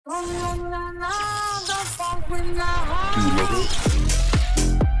Welcome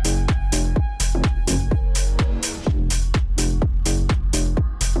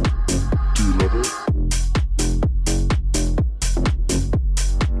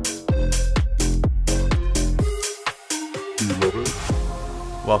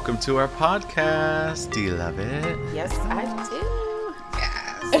to our podcast. Do you love it? Yes, I do.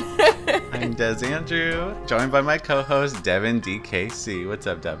 Yes. I'm Des Andrew, joined by my co-host Devin DKC. What's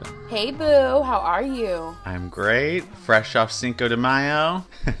up, Devin? Hey, boo. How are you? I'm great. Fresh off Cinco de Mayo.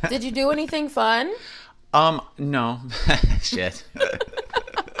 Did you do anything fun? No. Shit.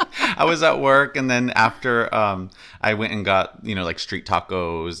 I was at work, and then after I went and got, like street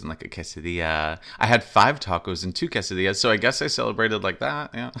tacos and like a quesadilla. I had 5 tacos and 2 quesadillas, so I guess I celebrated like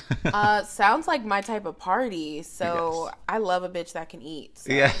that. Yeah. Sounds like my type of party. So Yes. I love a bitch that can eat.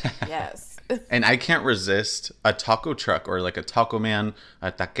 So, Yeah. Yes. And I can't resist a taco truck or like a taco man,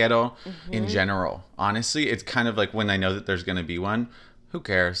 a taquero in general. Honestly, it's kind of like when I know that there's going to be one, who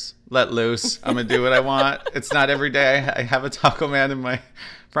cares? Let loose. I'm going to do what I want. It's not every day I have a taco man in my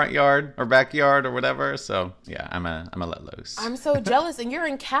front yard or backyard or whatever. So yeah, I'm a let loose. I'm so jealous. And you're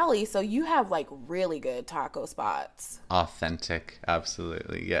in Cali, so you have like really good taco spots. Authentic.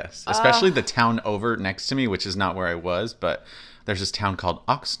 Absolutely. Yes. Especially the town over next to me, which is not where I was, but there's this town called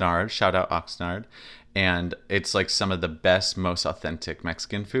Oxnard. Shout out Oxnard. And it's like some of the best, most authentic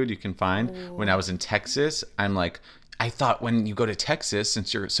Mexican food you can find. Ooh. When I was in Texas, I thought when you go to Texas,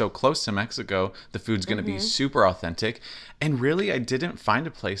 since you're so close to Mexico, the food's going to be super authentic. And really, I didn't find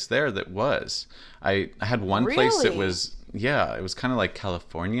a place there that was. I had one place that was, it was kind of like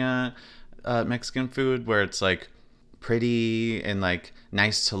California Mexican food, where it's like pretty and like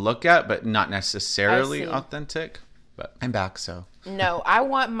nice to look at, but not necessarily authentic. But I'm back, so. No, I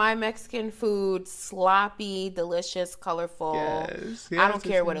want my Mexican food sloppy, delicious, colorful. Yes, I don't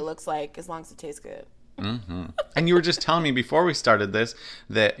care what it looks like as long as it tastes good. Mm-hmm. And you were just telling me before we started this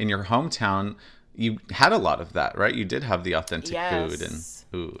that in your hometown you had a lot of that, right? You did have the authentic food, and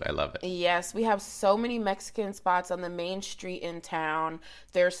ooh, I love it. Yes, we have so many Mexican spots on the main street in town.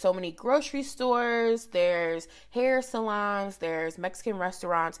 There's so many grocery stores, there's hair salons, there's Mexican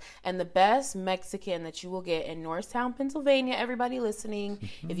restaurants, and the best Mexican that you will get in Norristown, Pennsylvania, everybody listening,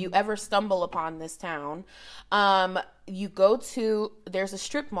 if you ever stumble upon this town, you go to, there's a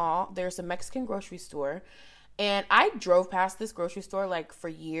strip mall, there's a Mexican grocery store. And I drove past this grocery store like for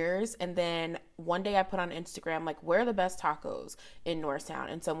years. And then one day I put on Instagram, like, where are the best tacos in Norristown?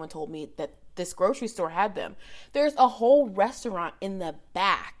 And someone told me that this grocery store had them. There's a whole restaurant in the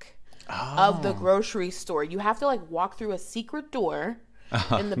back of the grocery store. You have to like walk through a secret door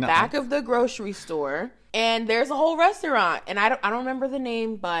in the back of the grocery store. And there's a whole restaurant. And I don't remember the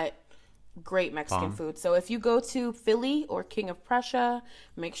name, but great Mexican food. So if you go to Philly or King of Prussia,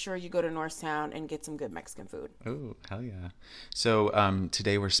 make sure you go to Norristown and get some good Mexican food. Oh, hell yeah. So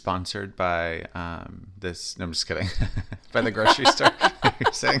today we're sponsored by this, no, I'm just kidding, by the grocery store,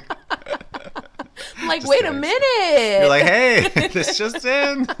 you're saying? I'm like, wait a minute. You're like, hey, this just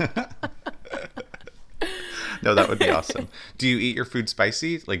in. No, that would be awesome. Do you eat your food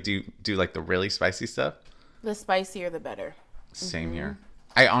spicy? Like, do you do like the really spicy stuff? The spicier, the better. Same here.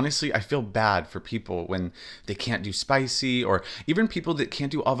 I feel bad for people when they can't do spicy, or even people that can't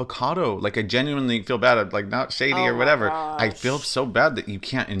do avocado. Like, I genuinely feel bad. I'm like, not shady or whatever. Gosh. I feel so bad that you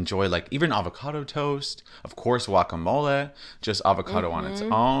can't enjoy like even avocado toast. Of course, guacamole, just avocado on its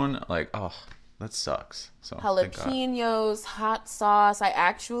own. Like, oh, that sucks. So jalapenos, hot sauce.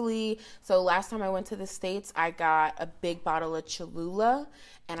 So last time I went to the States, I got a big bottle of Cholula,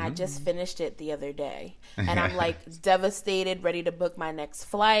 and I just finished it the other day. And I'm like devastated, ready to book my next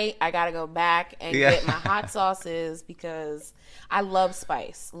flight. I got to go back and get my hot sauces because I love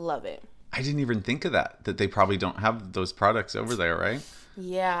spice. Love it. I didn't even think of that they probably don't have those products over there, right?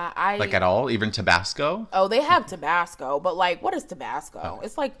 Yeah. Like at all? Even Tabasco? Oh, they have Tabasco, but like, what is Tabasco?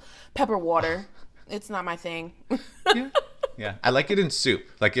 It's like pepper water. It's not my thing. Yeah. I like it in soup.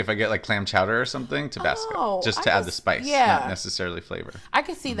 Like if I get like clam chowder or something, Tabasco. Just to add the spice, not necessarily flavor. I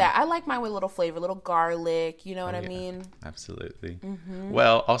can see that. I like mine with little flavor, little garlic. You know what I mean? Absolutely.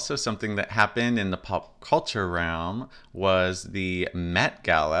 Well, also something that happened in the pop culture realm was the Met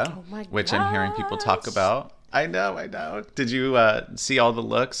Gala, which I'm hearing people talk about. I know. Did you see all the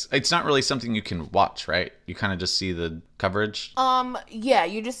looks? It's not really something you can watch, right? You kind of just see the coverage. Yeah,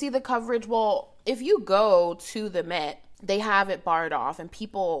 you just see the coverage. Well, if you go to the Met, they have it barred off, and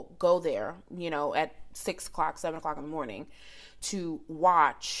people go there, at 6 o'clock, 7 o'clock in the morning to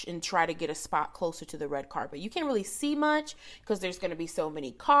watch and try to get a spot closer to the red carpet. You can't really see much because there's going to be so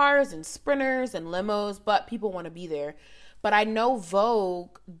many cars and sprinters and limos, but people want to be there But I know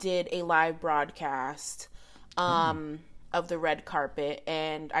Vogue did a live broadcast of the red carpet,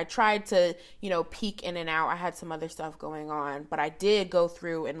 and I tried to, peek in and out. I had some other stuff going on, but I did go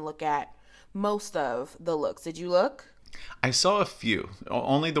through and look at most of the looks. Did you look? I saw a few,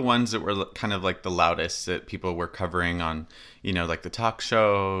 only the ones that were kind of like the loudest that people were covering on, like the talk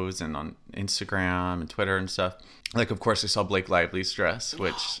shows and on Instagram and Twitter and stuff. Like, of course, I saw Blake Lively's dress,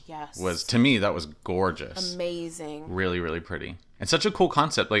 which was, to me, that was gorgeous. Amazing. Really, really pretty. And such a cool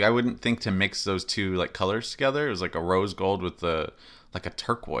concept. Like, I wouldn't think to mix those two, like, colors together. It was like a rose gold with like a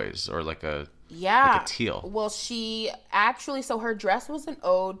turquoise or like a teal. Well, she actually, so her dress was an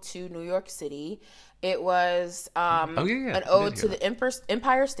ode to New York City. It was an ode to the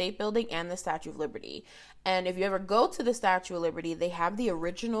Empire State Building and the Statue of Liberty. And if you ever go to the Statue of Liberty, they have the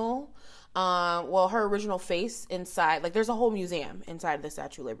original, her original face inside. Like, there's a whole museum inside the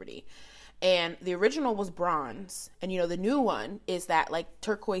Statue of Liberty. And the original was bronze. And, the new one is that, like,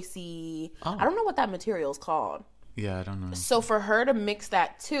 turquoisey. Oh. I don't know what that material is called. Yeah, I don't know. So for her to mix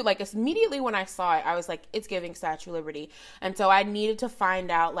that too, like, immediately when I saw it, I was like, it's giving Statue of Liberty. And so I needed to find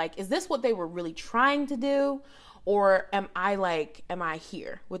out, like, is this what they were really trying to do? Or am I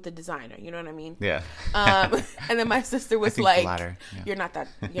here with the designer? You know what I mean? Yeah. And then my sister was like, the latter. Yeah. you're not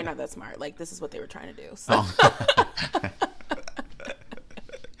that smart. Like, this is what they were trying to do. So. Oh.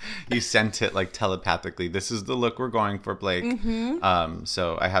 You sent it like telepathically. This is the look we're going for, Blake. Mm-hmm.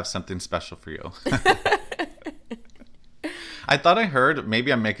 So I have something special for you. I thought I heard,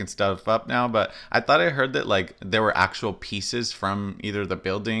 maybe I'm making stuff up now, but I thought I heard that like there were actual pieces from either the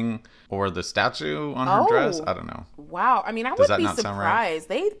building or the statue on her dress. I don't know. Wow. I mean, I would be surprised.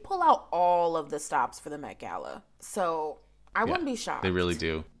 They pull out all of the stops for the Met Gala. So I wouldn't be shocked. They really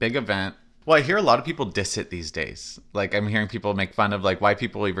do. Big event. Well, I hear a lot of people diss it these days. Like, I'm hearing people make fun of, like, why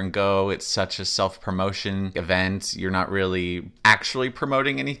people even go. It's such a self-promotion event. You're not really actually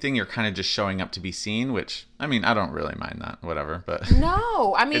promoting anything. You're kind of just showing up to be seen, which, I mean, I don't really mind that, whatever. But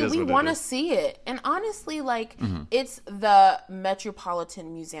no, I mean, we want to see it. And honestly, like, it's the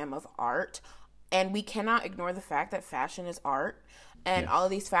Metropolitan Museum of Art, and we cannot ignore the fact that fashion is art. And all of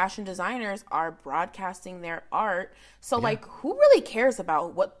these fashion designers are broadcasting their art. So, like, who really cares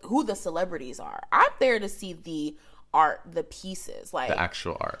about who the celebrities are? I'm there to see the art, the pieces. Like, the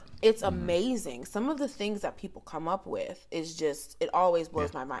actual art. It's amazing. Some of the things that people come up with is just, it always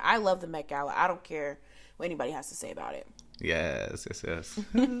blows my mind. I love the Met Gala. I don't care what anybody has to say about it. Yes.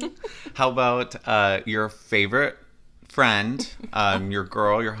 How about your favorite friend,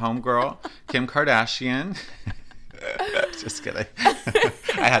 your home girl, Kim Kardashian? Just kidding.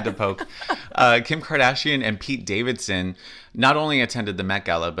 I had to poke. Kim Kardashian and Pete Davidson not only attended the Met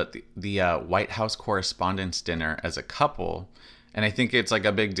Gala, but the White House Correspondents' Dinner as a couple. And I think it's like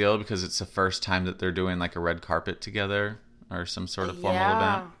a big deal because it's the first time that they're doing like a red carpet together or some sort of formal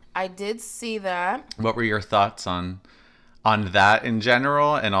event. I did see that. What were your thoughts on that in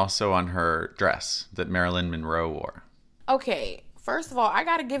general and also on her dress that Marilyn Monroe wore? Okay, first of all, I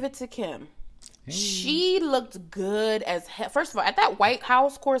got to give it to Kim. Hey. She looked good as hell. First of all, at that White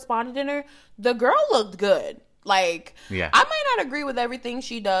House Correspondent Dinner, the girl looked good. Like, I might not agree with everything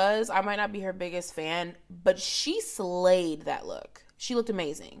she does. I might not be her biggest fan, but she slayed that look. She looked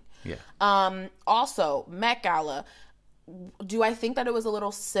amazing. Yeah. Also, Met Gala. Do I think that it was a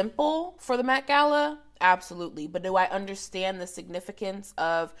little simple for the Met Gala? Absolutely. But do I understand the significance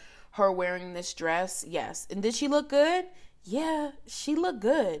of her wearing this dress? Yes. And did she look good? Yeah, she looked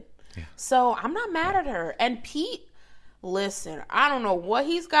good. Yeah. So I'm not mad at her. And Pete, listen, I don't know what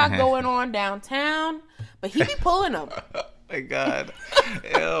he's got going on downtown, but he be pulling them. Oh my God.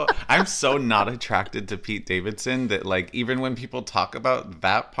 Ew. I'm so not attracted to Pete Davidson that, like, even when people talk about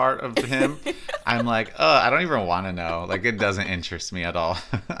that part of him, I'm like, I don't even want to know. Like, it doesn't interest me at all.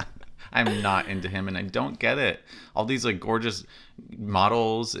 I'm not into him, and I don't get it. All these, like, gorgeous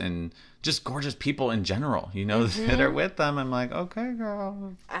models and just gorgeous people in general, that are with them. I'm like, okay,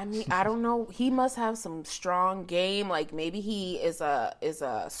 girl. I mean, I don't know. He must have some strong game. Like, maybe he is a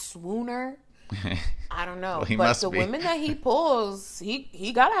swooner. I don't know. Well, but the women that he pulls,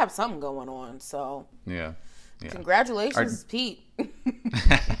 he got to have something going on. So, yeah. Congratulations, Pete.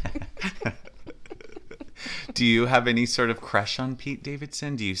 Do you have any sort of crush on Pete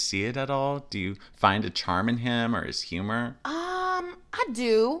Davidson? Do you see it at all? Do you find a charm in him or his humor? I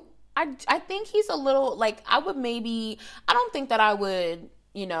do. I think he's a little, like, I don't think that I would,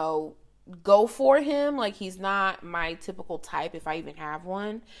 go for him. Like, he's not my typical type if I even have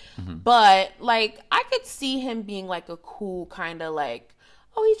one. Mm-hmm. But, like, I could see him being, like, a cool kind of, like,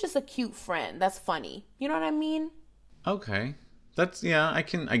 oh, he's just a cute friend. That's funny. You know what I mean? Okay. Yeah,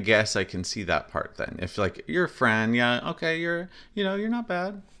 I guess I can see that part then. If like you're a friend, yeah, okay, you're not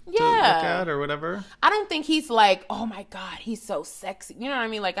bad to look Yeah. at or whatever. I don't think he's like, oh my God, he's so sexy. You know what I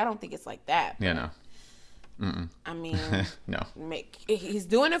mean? Like, I don't think it's like that. Yeah, But, no. I mean, No. he's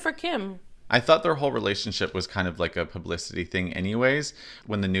doing it for Kim. I thought their whole relationship was kind of like a publicity thing anyways.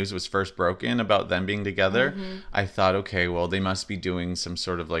 When the news was first broken about them being together, I thought, okay, well, they must be doing some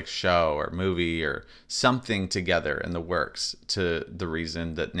sort of like show or movie or something together in the works to the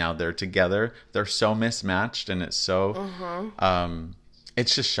reason that now they're together. They're so mismatched and it's so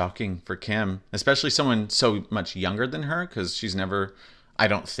it's just shocking for Kim, especially someone so much younger than her, because she's never, I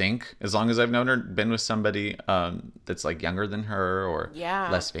don't think, as long as I've known her, been with somebody that's like younger than her or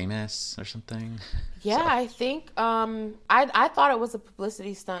less famous or something. Yeah, So, I think I thought it was a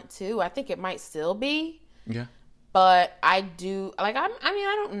publicity stunt too. I think it might still be, yeah. but I do like I mean,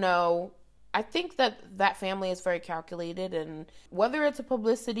 I don't know. I think that family is very calculated, and whether it's a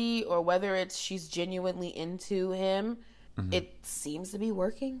publicity or whether it's she's genuinely into him, it seems to be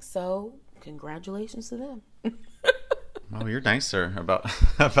working. So, congratulations to them. Oh, you're nicer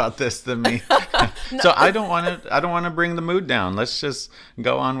about this than me. So I don't want to bring the mood down. Let's just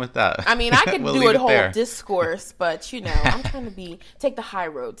go on with that. I mean, I could We'll do leave a it whole there. discourse, but I'm trying to take the high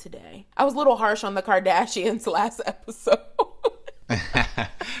road today. I was a little harsh on the Kardashians last episode.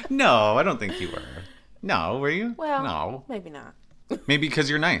 No, I don't think you were. No, were you? Well, No. maybe not. Maybe because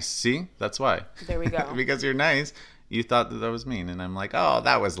you're nice. See? That's why. There we go. Because you're nice, you thought that was mean. And I'm like, oh,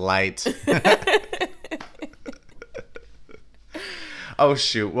 that was light. Oh,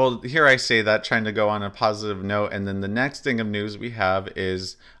 shoot. Well, here I say that, trying to go on a positive note. And then the next thing of news we have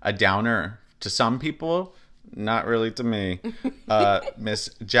is a downer to some people, not really to me. Miss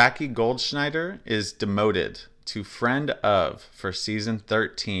Jackie Goldschneider is demoted to friend of for season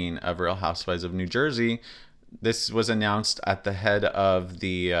 13 of Real Housewives of New Jersey. This was announced at the head of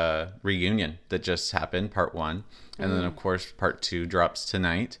the reunion that just happened, part 1. And then, of course, part 2 drops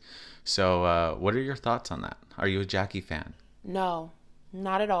tonight. So what are your thoughts on that? Are you a Jackie fan? No,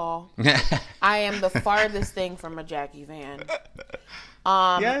 not at all. I am the farthest thing from a Jackie fan.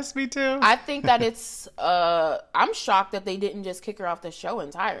 Yes, me too. I think that it's I'm shocked that they didn't just kick her off the show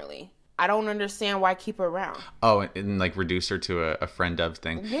entirely. I don't understand why keep her around. Oh, and like reduce her to a friend of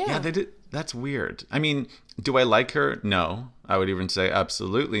thing. Yeah. They did. That's weird. I mean, do I like her? No. I would even say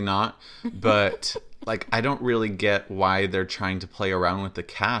absolutely not. But like, I don't really get why they're trying to play around with the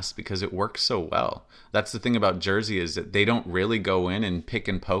cast because it works so well. That's the thing about Jersey, is that they don't really go in and pick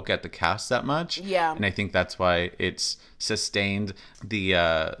and poke at the cast that much. Yeah. And I think that's why it's sustained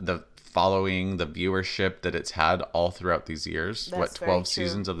the following, the viewership that it's had all throughout these years. That's 12 very true.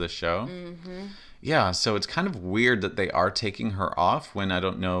 seasons of the show? Yeah, so it's kind of weird that they are taking her off when I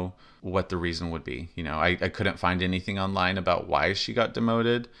don't know what the reason would be. You know, I couldn't find anything online about why she got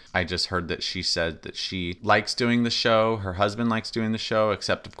demoted. I just heard that she said that she likes doing the show. Her husband likes doing the show,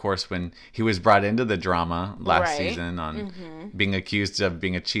 except, of course, when he was brought into the drama last season on being accused of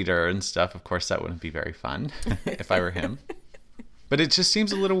being a cheater and stuff. Of course, that wouldn't be very fun if I were him. But it just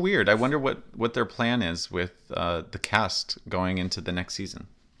seems a little weird. I wonder what their plan is with the cast going into the next season.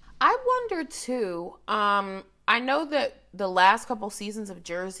 I wonder too. I know that the last couple seasons of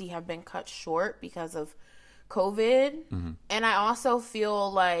Jersey have been cut short because of COVID. And I also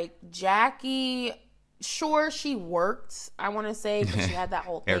feel like Jackie, sure, she worked, I want to say, because she had that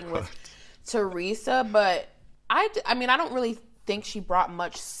whole Air thing with quotes. Teresa. But I mean, I don't really think she brought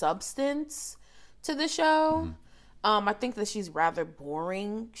much substance to the show. I think that she's rather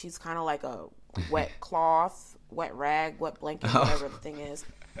boring. She's kind of like a wet cloth, wet rag, wet blanket, whatever the thing is.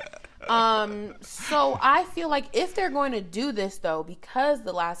 So I feel like if they're going to do this, though, because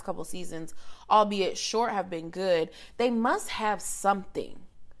the last couple seasons, albeit short, have been good, they must have something,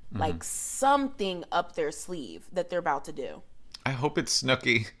 like something up their sleeve that they're about to do. I hope it's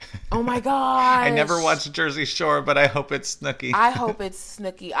Snooki. Oh my god! I never watched Jersey Shore, but I hope it's Snooki. I hope it's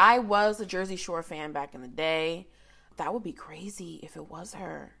Snooki. I was a Jersey Shore fan back in the day. That would be crazy if it was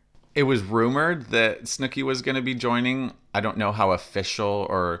her. It was rumored that Snooki was going to be joining. I don't know how official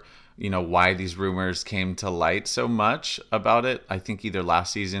or, why these rumors came to light so much about it. I think either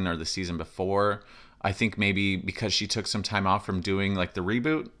last season or the season before. I think maybe because she took some time off from doing like the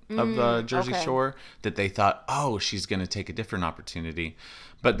reboot of Jersey Shore, that they thought, oh, she's going to take a different opportunity.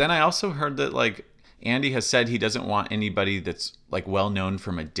 But then I also heard that like Andy has said he doesn't want anybody that's like well known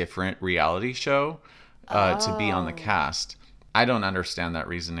from a different reality show to be on the cast. I don't understand that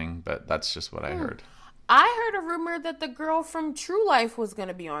reasoning, but that's just what I heard. I heard a rumor that the girl from True Life was going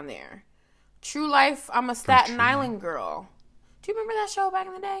to be on there. True Life, I'm a Staten Island girl. Do you remember that show back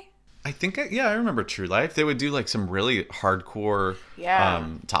in the day? I think, yeah, I remember True Life. They would do like some really hardcore Yeah.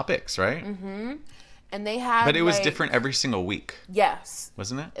 topics, right? And they had But it was like, different every single week, yes.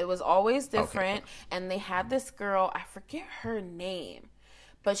 wasn't it? It was always Okay. different. And they had this girl, I forget her name,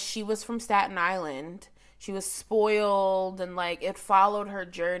 but she was from Staten Island. She was spoiled, and like it followed her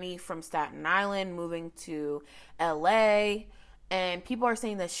journey from Staten Island moving to LA. And people are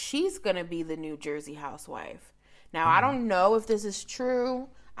saying that she's going to be the New Jersey housewife. Now, I don't know if this is true.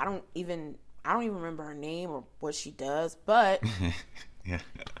 I don't even remember her name or what she does, but Yeah.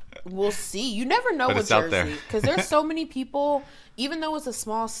 we'll see. You never know But with it's out there. Jersey because there's so many people. Even though it's a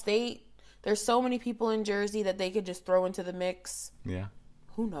small state, there's so many people in Jersey that they could just throw into the mix. Yeah.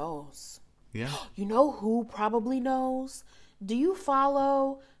 Who knows? Yeah. You know who probably knows? Do you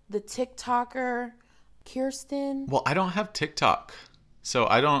follow the TikToker Kirsten? Well, I don't have TikTok. So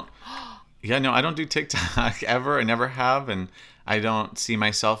I don't, yeah, no, I don't do TikTok ever. I never have. And I don't see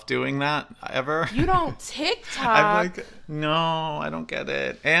myself doing that ever. You don't TikTok? I'm like, no, I don't get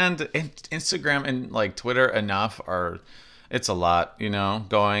it. And Instagram and like Twitter enough are, it's a lot,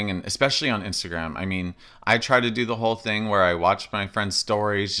 going, and especially on Instagram. I mean, I try to do the whole thing where I watch my friends'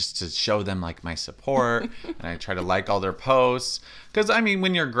 stories just to show them like my support, and I try to like all their posts. Because I mean,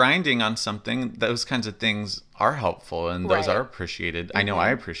 when you're grinding on something, those kinds of things are helpful and those Right. are appreciated. I know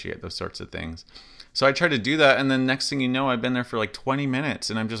I appreciate those sorts of things. So I try to do that, and then next thing you know, I've been there for like 20 minutes,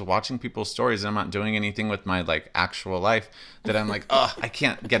 and I'm just watching people's stories, and I'm not doing anything with my like actual life. That I'm like, oh, I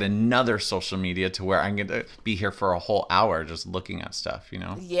can't get another social media to where I'm gonna be here for a whole hour just looking at stuff,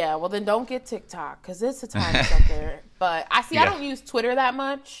 Yeah, well then don't get TikTok because it's a time sucker. But I Yeah. don't use Twitter that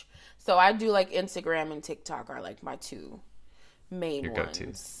much, so I do like Instagram and TikTok are like my two main Your ones.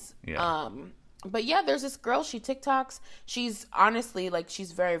 go-tos. Yeah. But yeah, there's this girl, she TikToks. She's honestly like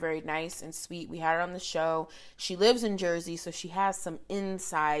she's very, very nice and sweet. We had her on the show. She lives in Jersey, so she has some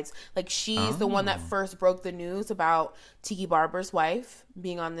insides. Like she's the one that first broke the news about Tiki Barber's wife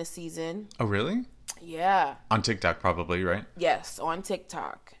being on this season. Oh, really? Yeah. On TikTok, probably, right? Yes, on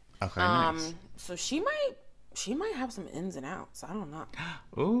TikTok. Okay, nice. So she might have some ins and outs. I don't know.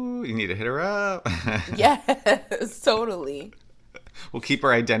 Ooh, you need to hit her up. Yes, totally. We'll keep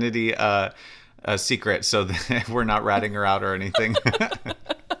her identity a secret so that we're not ratting her out or anything.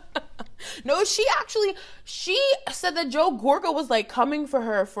 No, she said that Joe Gorga was like coming for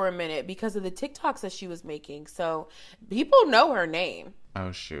her for a minute because of the TikToks that she was making. So people know her name.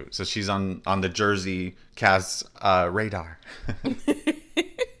 Oh shoot! So she's on the Jersey cast radar.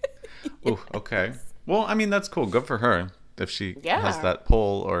 Ooh, okay. Well, I mean that's cool. Good for her. If she has Yeah. that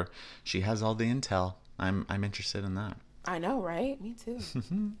pull or she has all the intel, I'm interested in that. I know, right? Me too.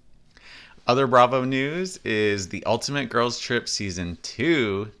 Other Bravo news is the Ultimate Girls Trip Season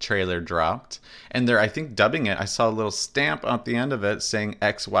 2 trailer dropped. And they're, I think, dubbing it. I saw a little stamp at the end of it saying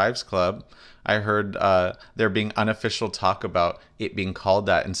Ex-Wives Club. I heard there being unofficial talk about it being called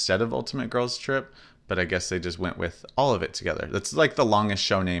that instead of Ultimate Girls Trip. But I guess they just went with all of it together. That's like the longest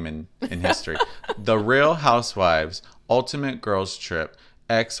show name in history. The Real Housewives, Ultimate Girls Trip,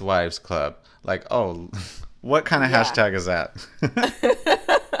 Ex-Wives Club. Like, oh, what kind of Yeah. hashtag is that?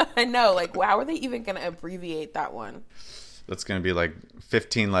 I know. Like, how are they even going to abbreviate that one? That's going to be like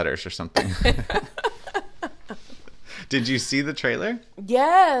 15 letters or something. Did you see the trailer?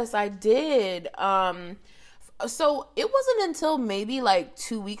 Yes, I did. So it wasn't until maybe like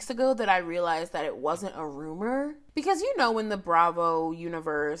 2 weeks ago that I realized that it wasn't a rumor. Because in the Bravo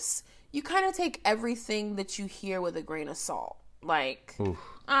universe, you kind of take everything that you hear with a grain of salt. Like, Ooh.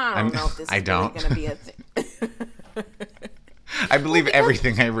 I don't know if this is I really don't. going to be a thing. I believe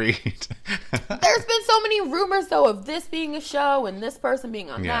everything I read. There's been so many rumors though of this being a show and this person being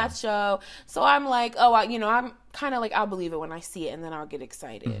on Yeah. that show. So I'm like, oh, I'm kind of like, I'll believe it when I see it and then I'll get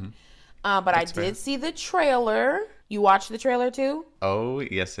excited. But That's I fair. did see the trailer. You watched the trailer too? Oh,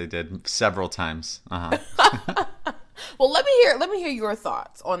 yes, I did. Several times. Uh-huh. Well, let me hear your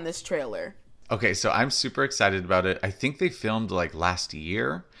thoughts on this trailer. Okay, so I'm super excited about it. I think they filmed like last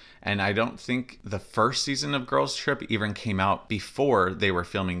year, and I don't think the first season of Girls Trip even came out before they were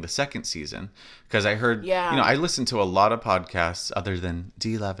filming the second season. Because I heard, Yeah. I listen to a lot of podcasts other than Do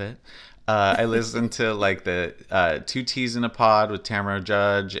You Love It? I listen to like the Two T's in a Pod with Tamara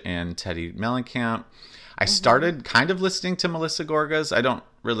Judge and Teddy Mellencamp. I started kind of listening to Melissa Gorga's. I don't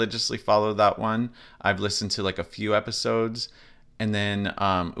religiously follow that one. I've listened to like a few episodes. And then,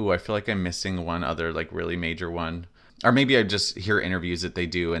 I feel like I'm missing one other like really major one. or maybe I just hear interviews that they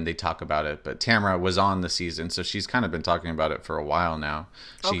do and they talk about it. But Tamara was on the season, so she's kind of been talking about it for a while now.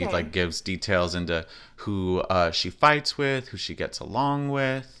 She Okay. like gives details into who she fights with, who she gets along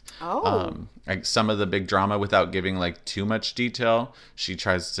with. Oh. Like some of the big drama without giving like too much detail. She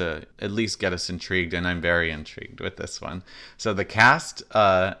tries to at least get us intrigued, and I'm very intrigued with this one. So the cast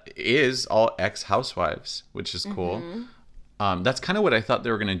is all ex-housewives, which is cool. That's kind of what I thought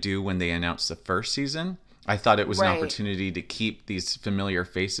they were going to do when they announced the first season. I thought it was an Right. opportunity to keep these familiar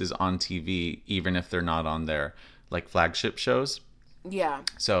faces on TV, even if they're not on their like flagship shows. Yeah.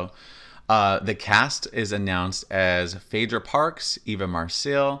 So the cast is announced as Phaedra Parks, Eva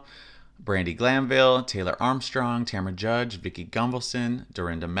Marcille, Brandy Glanville, Taylor Armstrong, Tamara Judge, Vicky Gunvalson,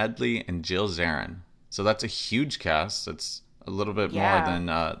 Dorinda Medley, and Jill Zarin. So that's a huge cast. That's a little bit more Yeah. than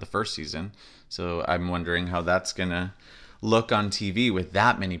the first season. So I'm wondering how that's going to look on TV with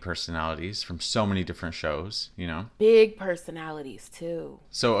that many personalities from so many different shows, you know? Big personalities too.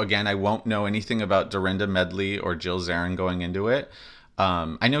 So again, I won't know anything about Dorinda Medley or Jill Zarin going into it.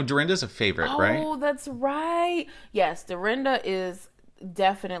 I know Dorinda's a favorite, right? Oh, that's right. Yes, Dorinda is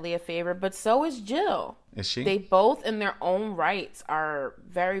definitely a favorite, but so is Jill. Is she? They both, in their own rights, are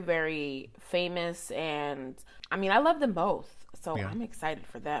very, very famous, and I mean, I love them both, so Yeah. I'm excited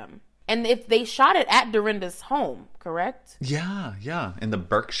for them. And if they shot it at Dorinda's home, correct? Yeah. In the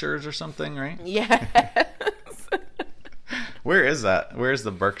Berkshires or something, right? Yes. Where is that? Where is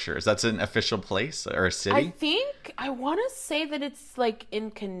the Berkshires? That's an official place or a I city? think I want to say that it's like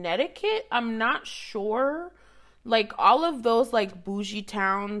in Connecticut. I'm not sure. Like all of those like bougie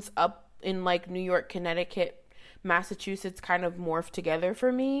towns up in like New York, Connecticut, Massachusetts kind of morph together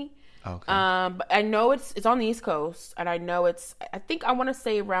for me. Okay. But I know it's on the East Coast, and I know I think I want to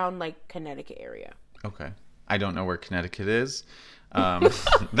say around like Connecticut area. Okay. I don't know where Connecticut is.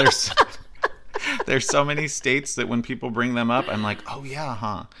 There's there's so many states that when people bring them up, I'm like, oh yeah,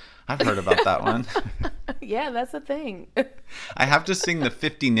 huh? I've heard about that one. Yeah, that's the thing. I have to sing the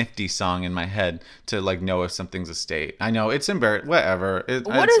 50 Nifty song in my head to like know if something's a state. I know it's embarrassing. Whatever.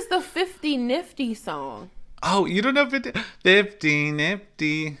 What is the 50 Nifty song? Oh, you don't know 50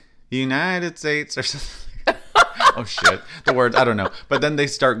 Nifty United States or something. Oh shit, the words I don't know. But then they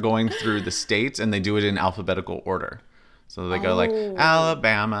start going through the states and they do it in alphabetical order. So they go like Oh.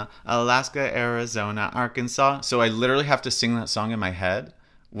 Alabama, Alaska, Arizona, Arkansas. So I literally have to sing that song in my head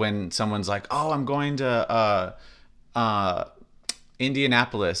when someone's like, "Oh, I'm going to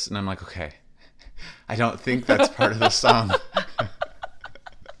Indianapolis," and I'm like, "Okay, I don't think that's part of the song."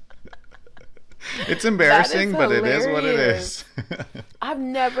 It's embarrassing, but it is what it is. I've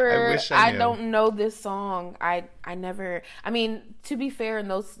never. I wish I knew. don't know this song. I never. I mean, to be fair, in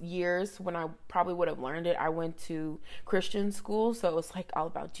those years when I probably would have learned it, I went to Christian school, so it was like all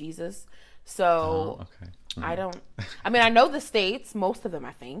about Jesus. So Okay. I don't. I mean, I know the states, most of them,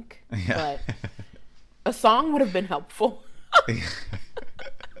 I think, Yeah. but a song would have been helpful.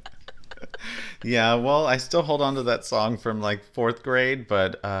 Yeah, well, I still hold on to that song from like fourth grade,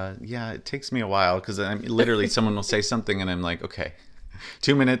 but yeah, it takes me a while because I'm literally someone will say something and I'm like, okay.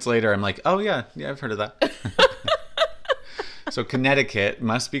 2 minutes later, I'm like, oh yeah, I've heard of that. So Connecticut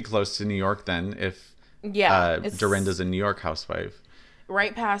must be close to New York then, if Yeah, it's Dorinda's a New York housewife.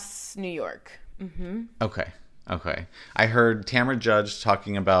 right past New York. Okay. I heard Tamara Judge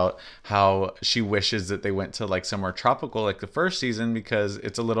talking about how she wishes that they went to like somewhere tropical like the first season because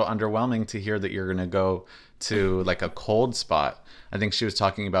it's a little underwhelming to hear that you're going to go to like a cold spot. I think she was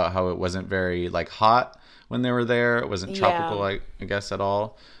talking about how it wasn't very like hot when they were there. It wasn't tropical, Yeah. I guess, at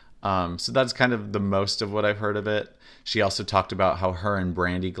all. So that's kind of the most of what I've heard of it. She also talked about how her and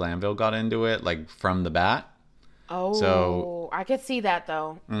Brandy Glanville got into it like from the bat. Oh, So- I could see that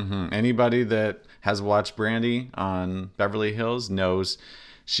though. Anybody that has watched Brandy on Beverly Hills knows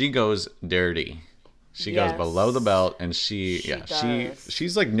she goes dirty. She goes Yes. below the belt, and she's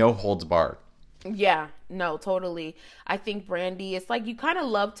like no holds barred. Yeah, no, totally. I think Brandy, it's like you kind of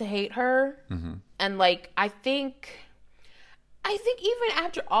love to hate her. And like I think even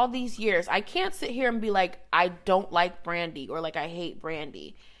after all these years, I can't sit here and be like I don't like Brandy or like I hate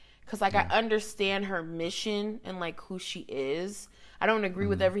Brandy. Cuz like I understand her mission and like who she is. I don't agree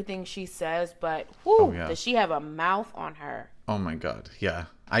with everything she says, but whew, yeah. does she have a mouth on her? Oh my god, yeah.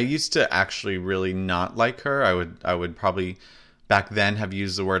 I used to actually really not like her. I would probably back then have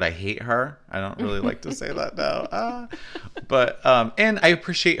used the word I hate her. I don't really like to say that now. But and I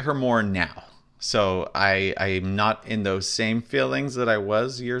appreciate her more now. So I'm not in those same feelings that I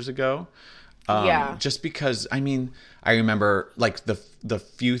was years ago. Yeah. Just because, I mean, I remember like the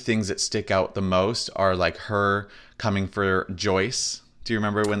few things that stick out the most are like her coming for Joyce. Do you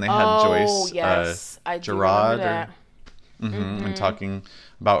remember when they had Oh, Joyce yes. I do Gerard? remember that. And talking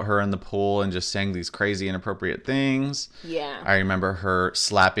about her in the pool and just saying these crazy inappropriate things. Yeah. I remember her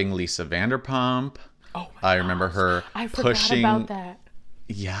slapping Lisa Vanderpump. Oh my I remember her I forgot pushing. about that.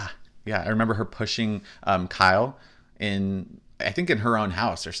 Yeah. I remember her pushing Kyle I think in her own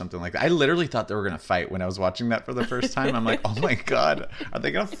house or something like that. I literally thought they were going to fight when I was watching that for the first time. I'm like, oh my God, are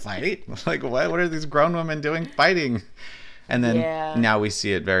they going to fight? Like, what are these grown women doing fighting? And then now we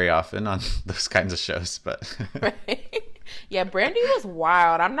see it very often on those kinds of shows. But Right. Yeah, Brandy was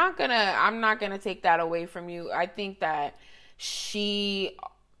wild. I'm not gonna take that away from you. I think that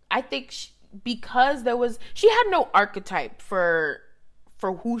because she had no archetype for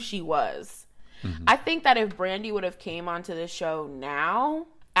who she was. I think that if Brandy would have came onto the show now,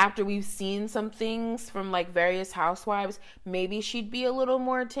 after we've seen some things from like various housewives, maybe she'd be a little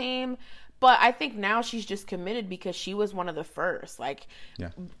more tame. But I think now she's just committed because she was one of the first. Like,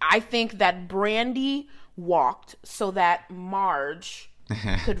 I think that Brandy walked so that Marge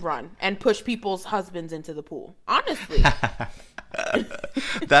could run and push people's husbands into the pool. Honestly.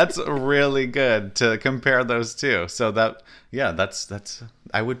 That's really good to compare those two. So that's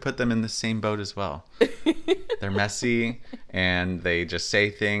I would put them in the same boat as well. They're messy and they just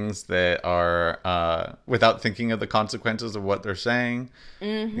say things that are without thinking of the consequences of what they're saying.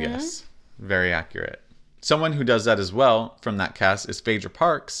 Yes, very accurate. Someone who does that as well from that cast is Phaedra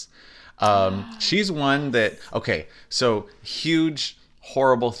Parks. She's one that, okay, so huge,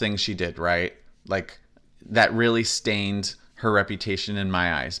 horrible thing she did, right? Like, that really stained her reputation in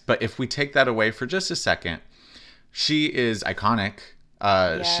my eyes. But if we take that away for just a second, she is iconic.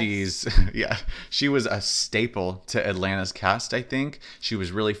 She was a staple to Atlanta's cast, I think. She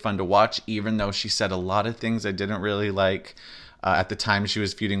was really fun to watch, even though she said a lot of things I didn't really like. At the time, she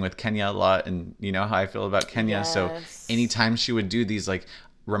was feuding with Kenya a lot, and you know how I feel about Kenya. Yes. So anytime she would do these like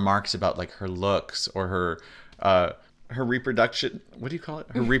remarks about like her looks or her reproduction, what do you call it?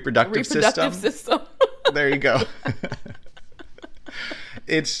 Her reproductive system. There you go.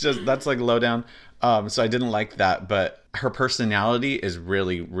 It's just, that's like low down. So I didn't like that, but her personality is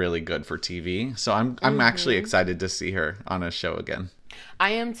really, really good for TV. So I'm actually excited to see her on a show again.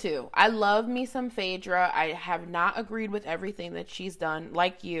 I am too. I love me some Phaedra. I have not agreed with everything that she's done,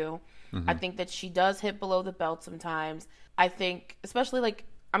 like you. I think that she does hit below the belt sometimes. I think, especially like,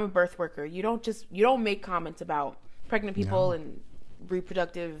 I'm a birth worker. You don't make comments about pregnant people and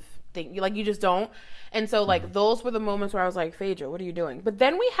reproductive thing. You just don't. And so like those were the moments where I was like, Phaedra, what are you doing? But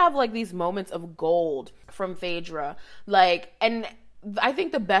then we have like these moments of gold from Phaedra. Like, and I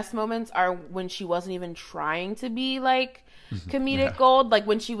think the best moments are when she wasn't even trying to be like comedic gold, like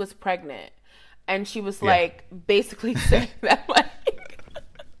when she was pregnant and she was like basically saying that like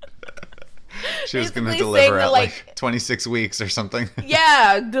she was going to deliver at like 26 weeks or something.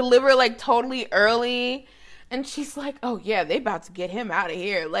 Deliver like totally early. And she's like, oh, yeah, they about to get him out of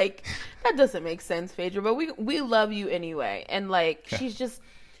here. Like, that doesn't make sense, Phaedra. But we love you anyway. And, like,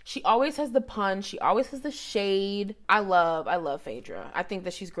 she always has the punch. She always has the shade. I love Phaedra. I think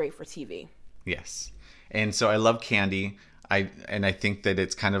that she's great for TV. Yes. And so I love Kandi. I think that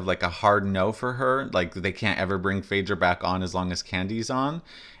it's kind of like a hard no for her. Like, they can't ever bring Phaedra back on as long as Candy's on.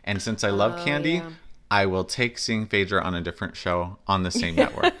 And since I love Kandi, I will take seeing Phaedra on a different show on the same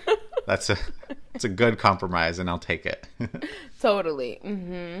network. It's a good compromise, and I'll take it. Totally.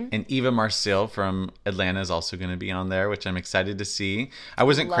 Mm-hmm. And Eva Marcille from Atlanta is also going to be on there, which I'm excited to see. I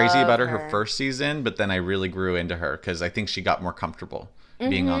wasn't crazy about her first season, but then I really grew into her because I think she got more comfortable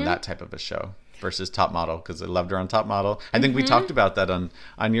being on that type of a show versus Top Model, because I loved her on Top Model. I think we talked about that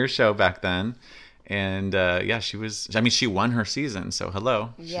on your show back then. And she won her season. So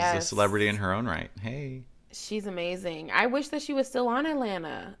hello. Yes. She's a celebrity in her own right. Hey. She's amazing. I wish that she was still on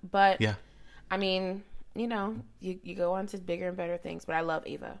Atlanta, but I mean, you know, you go on to bigger and better things, but I love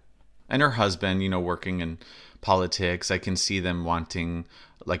Eva. And her husband, you know, working in politics, I can see them wanting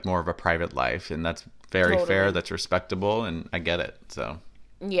like more of a private life, and that's very fair. That's respectable, and I get it. So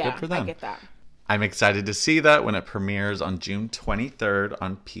good for them. I get that. I'm excited to see that when it premieres on June 23rd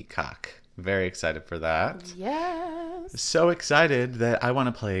on Peacock. Very excited for that. Yes. So excited that I want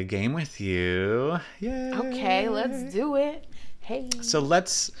to play a game with you. Yay. Okay, let's do it. Hey. So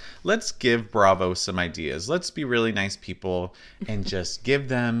let's give Bravo some ideas. Let's be really nice people and just give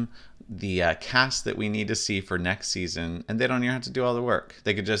them the cast that we need to see for next season, and they don't even have to do all the work.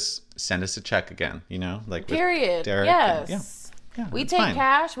 They could just send us a check again, you know, like period. Derek. Yes. Yeah, we take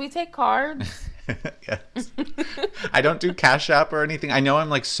cash. We take cards. Yes. I don't do Cash App or anything. I know I'm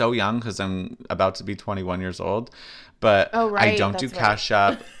like so young because I'm about to be 21 years old, but I don't do Cash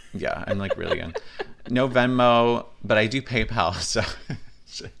App. Yeah, I'm like really young. No Venmo, but I do PayPal. So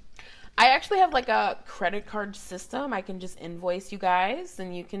I actually have like a credit card system. I can just invoice you guys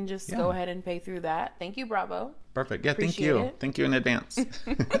and you can just go ahead and pay through that. Thank you, Bravo. Perfect. Yeah, Appreciate thank you. it. Thank you in advance.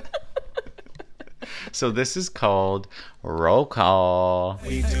 So this is called Roll Call.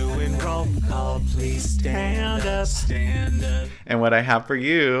 We doing roll call, please stand up, stand up. And what I have for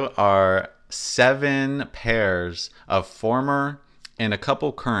you are 7 pairs of former and a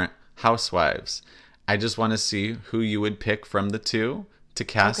couple current housewives. I just want to see who you would pick from the 2 to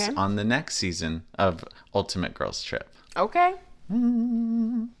cast on the next season of Ultimate Girls Trip. Okay.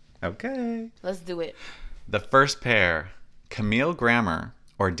 Okay. Let's do it. The first pair, Camille Grammer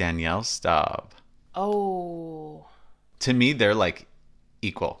or Danielle Staub. Oh. To me, they're like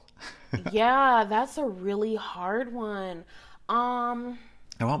equal. Yeah, that's a really hard one. I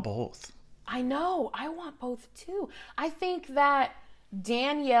want both. I know. I want both too. I think that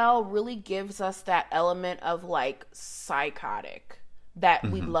Danielle really gives us that element of like psychotic that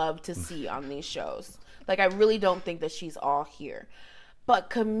we love to see on these shows. Like, I really don't think that she's all here. But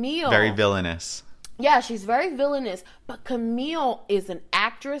Camille... Very villainous. Yeah, she's very villainous. But Camille is an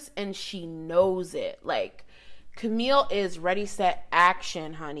actress and she knows it. Like, Camille is ready, set,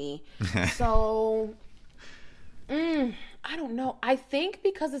 action, honey. So... I don't know. I think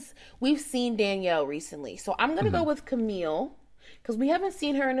because we've seen Danielle recently. So I'm going to go with Camille. Because we haven't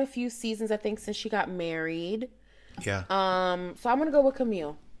seen her in a few seasons, I think, since she got married. Yeah. So I'm going to go with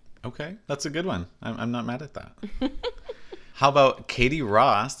Camille. Okay. That's a good one. I'm not mad at that. How about Katie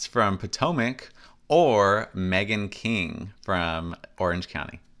Ross from Potomac or Megan King from Orange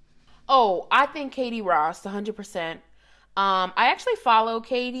County? Oh, I think Katie Ross, 100%. I actually follow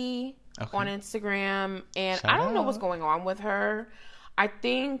Katie on Instagram, and Shout I don't know out. what's going on with her. I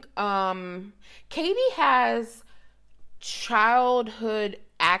think Katie has childhood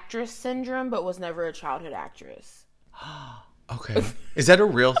actress syndrome, but was never a childhood actress. Okay. Is that a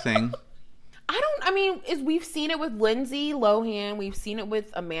real thing? We've seen it with Lindsay Lohan. We've seen it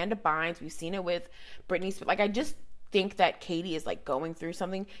with Amanda Bynes. We've seen it with Britney Spears. Like, I just think that Katie is, like, going through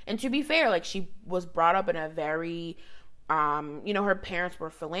something. And to be fair, like, she was brought up in a very, her parents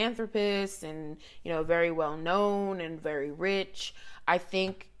were philanthropists and, very well known and very rich. I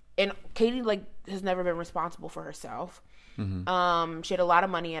think, and Katie, like, has never been responsible for herself. Mm-hmm. She had a lot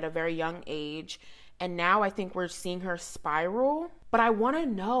of money at a very young age. And now I think we're seeing her spiral. But I want to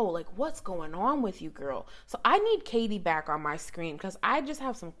know, like, what's going on with you, girl? So I need Katie back on my screen because I just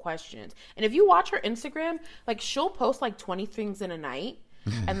have some questions. And if you watch her Instagram, like, she'll post, like, 20 things in a night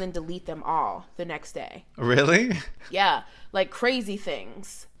and then delete them all the next day. Really? Yeah, like, crazy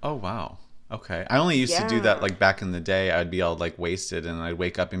things. Oh, wow. Okay. I only used to do that, like, back in the day. I'd be all, like, wasted, and I'd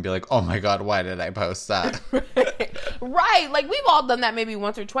wake up and be like, oh, my God, why did I post that? Right. Like, we've all done that maybe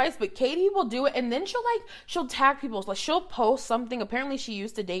once or twice, but Katie will do it, and then she'll tag people. Like, she'll post something. Apparently, she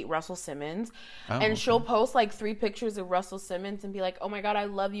used to date Russell Simmons, and she'll post, like, 3 pictures of Russell Simmons and be like, oh, my God, I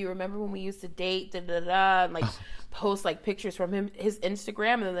love you. Remember when we used to date? Da-da-da. And, like, post, like, pictures from his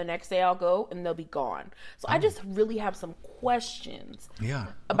Instagram, and then the next day I'll go, and they'll be gone. So I just really have some questions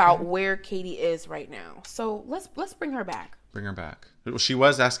about where Katie is right now. So let's bring her back. Bring her back. She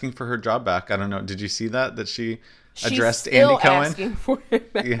was asking for her job back. I don't know. Did you see that she addressed She's still Andy Cohen? Asking for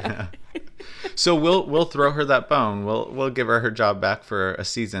it back. Yeah. So we'll throw her that bone. We'll give her job back for a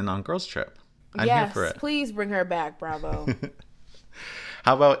season on Girls Trip. I'm here for it. Please bring her back. Bravo.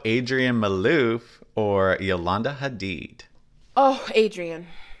 How about Adrienne Maloof or Yolanda Hadid? Oh, Adrienne.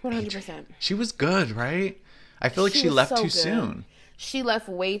 100%. She was good, right? I feel like she was left so too good. soon. She left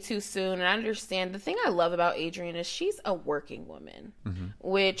way too soon, and I understand. The thing I love about Adrienne is she's a working woman,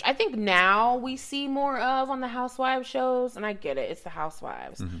 which I think now we see more of on the Housewives shows, and I get it. It's the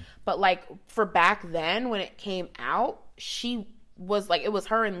Housewives. But, like, for back then when it came out, she was, like, it was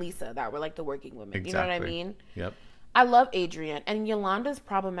her and Lisa that were, like, the working women. Exactly. You know what I mean? Yep. I love Adrienne, and Yolanda's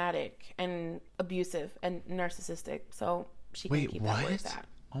problematic and abusive and narcissistic, so she can keep that where it's at.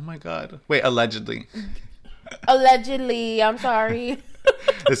 Oh my God. Wait, allegedly. Allegedly, I'm sorry.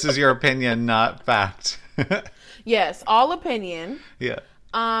 This is your opinion, not fact. Yes, all opinion. Yeah.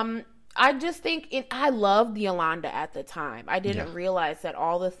 I just think I loved Yolanda at the time. I didn't realize that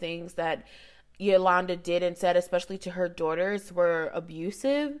all the things that Yolanda did and said, especially to her daughters, were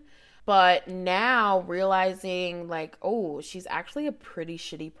abusive. But now realizing, like, oh, she's actually a pretty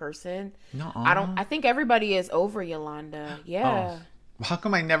shitty person. No. I think everybody is over Yolanda. Yeah. Oh. How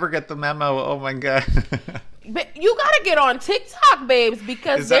come I never get the memo? Oh my God. But you gotta get on TikTok, babes,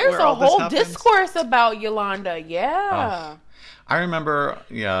 because there's a whole discourse about Yolanda. Yeah. I remember,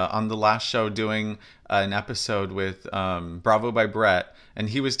 on the last show doing an episode with Bravo by Brett, and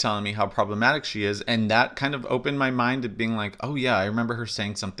he was telling me how problematic she is, and that kind of opened my mind to being like, oh yeah, I remember her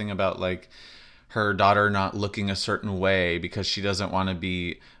saying something about like her daughter not looking a certain way because she doesn't want to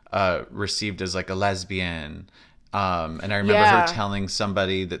be received as like a lesbian. And I remember her telling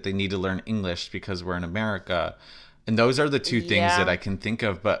somebody that they need to learn English because we're in America. And those are the two things that I can think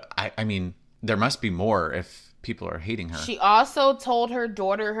of. But I mean, there must be more if people are hating her. She also told her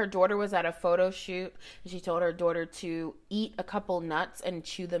daughter was at a photo shoot, and she told her daughter to eat a couple nuts and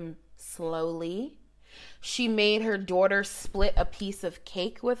chew them slowly. She made her daughter split a piece of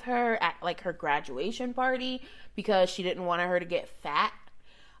cake with her at like her graduation party because she didn't want her to get fat.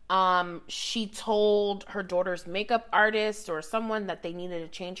 She told her daughter's makeup artist or someone that they needed to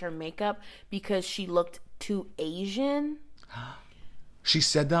change her makeup because she looked too Asian. She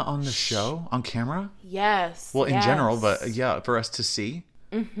said that on the show, on camera? Yes. Well, in general, but yeah, for us to see?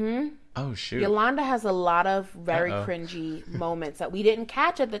 Mm-hmm. Oh, shoot. Yolanda has a lot of very cringy moments that we didn't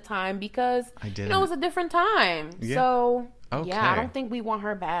catch at the time because, it was a different time. Yeah. So, I don't think we want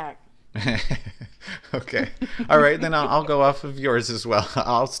her back. Okay. All right, then I'll go off of yours as well.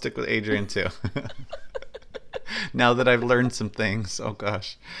 I'll stick with Adrienne too. Now that I've learned some things. Oh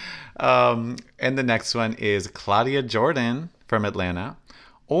gosh. And the next one is Claudia Jordan from Atlanta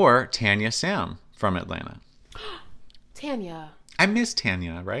or Tanya Sam from Atlanta. Tanya. I miss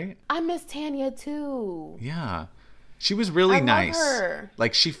Tanya, right? I miss Tanya too. Yeah. She was really nice. Love her.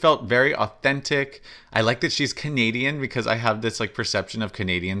 Like, she felt very authentic. I like that she's Canadian because I have this like perception of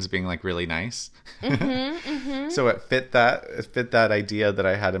Canadians being like really nice. So it fit that idea that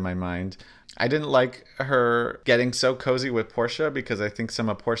I had in my mind. I didn't like her getting so cozy with Portia because I think some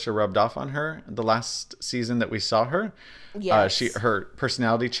of Portia rubbed off on her the last season that we saw her. Yes. Her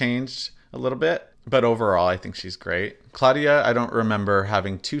personality changed a little bit. But overall, I think she's great. Claudia, I don't remember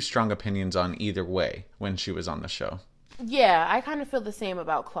having too strong opinions on either way when she was on the show. Yeah, I kind of feel the same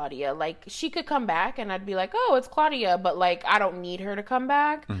about Claudia. Like, she could come back and I'd be like, oh, it's Claudia. But, like, I don't need her to come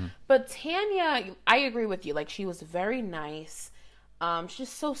back. Mm-hmm. But Tanya, I agree with you. Like, she was very nice. She's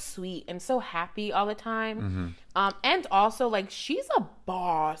just so sweet and so happy all the time. Mm-hmm. And also, like, she's a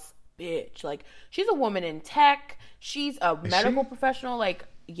boss bitch. Like, she's a woman in tech. She's a medical professional. Like,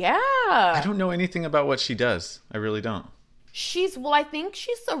 yeah. I don't know anything about what she does. I really don't. I think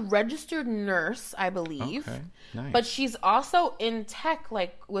she's a registered nurse, I believe. Okay, nice. But she's also in tech,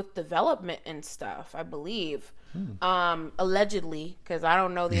 like with development and stuff, I believe. Allegedly, because I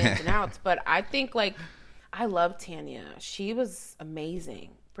don't know the ins and outs. But I think, like, I love Tanya. She was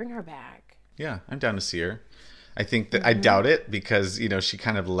amazing. Bring her back. Yeah, I'm down to see her. I think that I doubt it because, she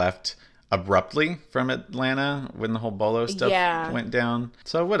kind of left abruptly from Atlanta when the whole Bolo stuff went down.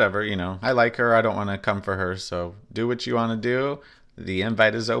 So whatever, I like her. I don't want to come for her. So do what you want to do. The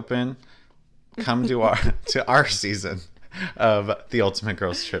invite is open. Come to our season of The Ultimate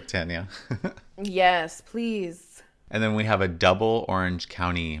Girls Trip, Tanya. Yes, please. And then we have a double Orange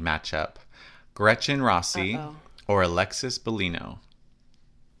County matchup. Gretchen Rossi or Alexis Bellino.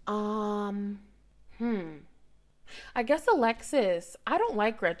 I guess Alexis. I don't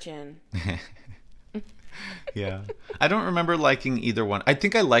like Gretchen. Yeah. I don't remember liking either one. I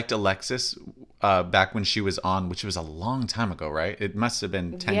think I liked Alexis back when she was on, which was a long time ago, right? It must have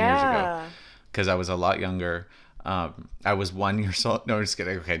been 10 years ago because I was a lot younger. I was 1 year old. No, just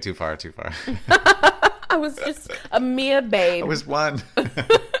kidding. Okay, too far. I was just a mere babe. I was one.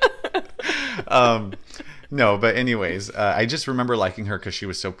 No, but anyways, I just remember liking her because she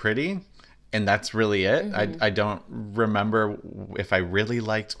was so pretty. And that's really it. Mm-hmm. I don't remember if I really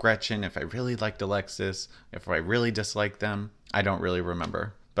liked Gretchen, if I really liked Alexis, if I really disliked them. I don't really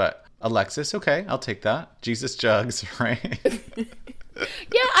remember. But Alexis, okay, I'll take that. Jesus Jugs, right?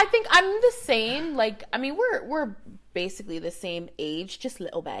 Yeah, I think I'm the same. Like, I mean, we're basically the same age, just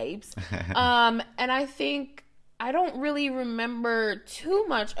little babes. And I think I don't really remember too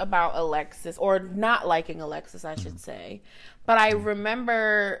much about Alexis, or not liking Alexis, I should say. But I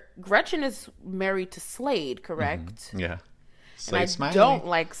remember Gretchen is married to Slade, correct? Yeah. Slade Smiley. Don't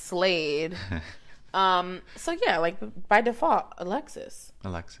like Slade. So yeah, like by default, Alexis.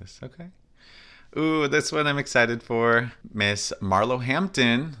 Alexis, okay. Ooh, this one I'm excited for. Miss Marlo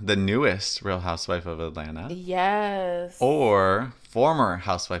Hampton, the newest Real Housewife of Atlanta. Yes. Or former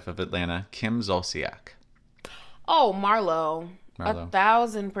Housewife of Atlanta, Kim Zolciak. Oh, Marlo.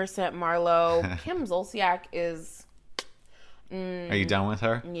 1,000% Marlo. Kim Zolciak is... Are you done with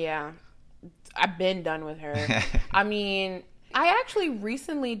her? Yeah. I've been done with her. I mean, I actually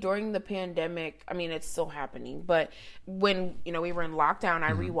recently during the pandemic, I mean, it's still happening, but when, we were in lockdown,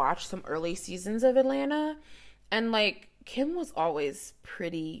 I rewatched some early seasons of Atlanta, and like, Kim was always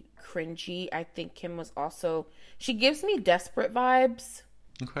pretty cringy. I think Kim was also, she gives me Desperate vibes,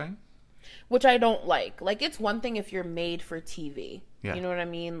 Okay. which I don't like. Like, it's one thing if you're made for TV. Yeah. You know what I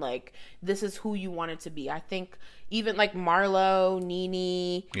mean? Like, this is who you want it to be. I think even like Marlo,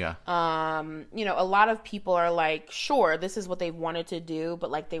 Nene, Yeah. you know, a lot of people are like, sure, this is what they wanted to do, but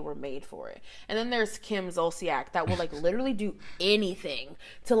like they were made for it. And then there's Kim Zolciak that will like literally do anything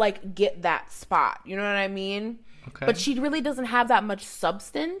to like get that spot. You know what I mean? Okay. But she really doesn't have that much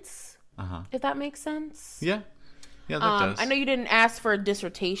substance, if that makes sense. Yeah. Yeah, that does. I know you didn't ask for a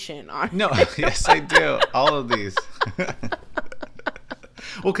dissertation on No, yes, I do. All of these.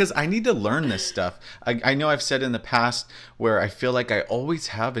 Well, because I need to learn this stuff. I know I've said in the past where I feel like I always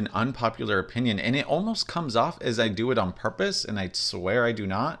have an unpopular opinion, and it almost comes off as I do it on purpose, and I swear I do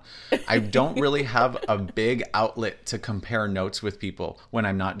not. I don't really have a big outlet to compare notes with people when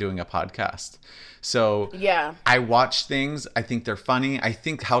I'm not doing a podcast. So Yeah. I watch things. I think they're funny. I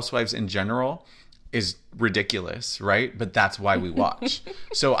think Housewives in general is ridiculous, right? But that's why we watch.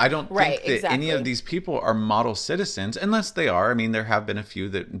 So I don't think Right, that any of exactly. these people are model citizens, unless they are. I mean, there have been a few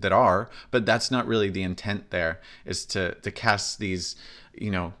that are, but that's not really the intent there, is to cast these,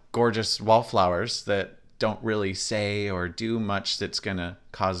 you know, gorgeous wallflowers that don't really say or do much that's gonna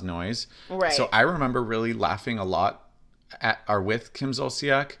cause noise. Right. So I remember really laughing a lot at or with Kim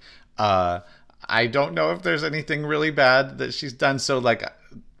Zolciak. I don't know if there's anything really bad that she's done. So like,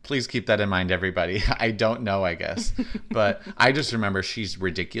 please keep that in mind, everybody. I don't know, I guess. But I just remember she's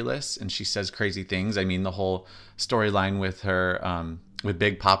ridiculous and she says crazy things. I mean, the whole storyline with her, with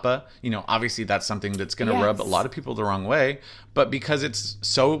Big Papa, you know, obviously that's something that's going to rub a Yes. lot of people the wrong way. But because it's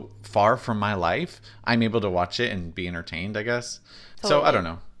so far from my life, I'm able to watch it and be entertained, I guess. So I Totally. don't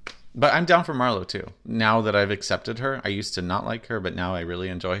know. But I'm down for Marlo too. Now that I've accepted her, I used to not like her, but now I really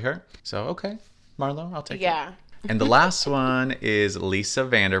enjoy her. So, okay, Marlo, I'll take it. Yeah. And the last one is Lisa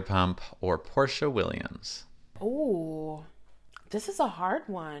Vanderpump or Portia Williams. Ooh. This is a hard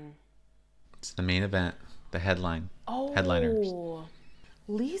one. It's the main event, the headline. Oh. Headliners.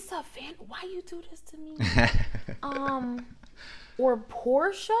 Lisa Van, why you do this to me? Or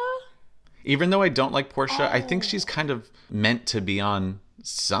Portia? Even though I don't like Portia, I think she's kind of meant to be on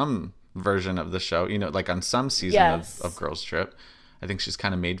some version of the show, you know, like on some season Yes. of Girls Trip. I think she's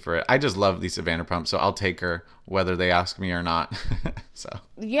kind of made for it. I just love Lisa Vanderpump, so I'll take her whether they ask me or not. So,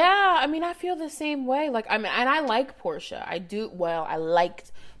 Yeah, I mean, I feel the same way. Like, I mean, and I like Portia. I do. Well, I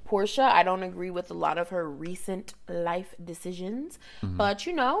liked Portia. I don't agree with a lot of her recent life decisions, but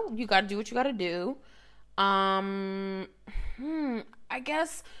you know, you got to do what you got to do. I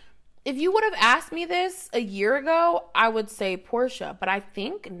guess if you would have asked me this a year ago, I would say Portia. But I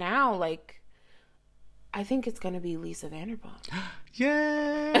think now, like, I think it's gonna be Lisa Vanderpump.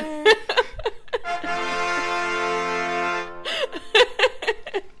 yay!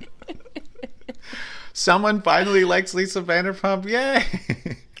 Someone finally likes Lisa Vanderpump. Yay!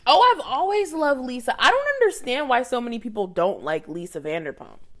 Oh, I've always loved Lisa. I don't understand why so many people don't like Lisa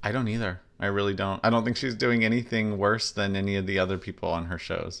Vanderpump. I don't either. I really don't. I don't think she's doing anything worse than any of the other people on her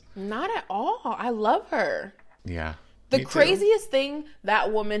shows. Not at all. I love her. Yeah. The me too. craziest thing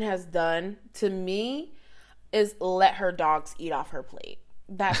that woman has done to me is let her dogs eat off her plate.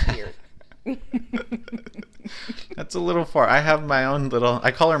 That's weird. That's a little far. I have my own little.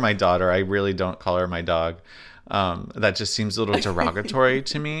 I call her my daughter. I really don't call her my dog. That just seems a little derogatory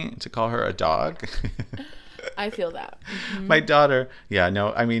to me to call her a dog. I feel that. My daughter, yeah,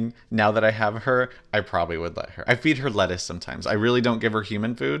 no, I mean, now that I have her, I probably would let her. I feed her lettuce sometimes. I really don't give her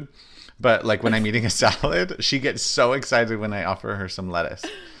human food, but like when I'm eating a salad, she gets so excited when I offer her some lettuce.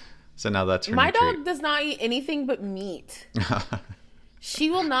 So now that's her My new dog treat. does not eat anything but meat.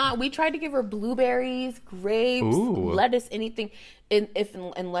 She will not. We tried to give her blueberries, grapes, Ooh. lettuce, anything.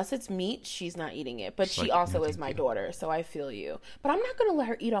 Unless it's meat, she's not eating it. But she like, also no, is thank my you. daughter, so I feel you. But I'm not gonna let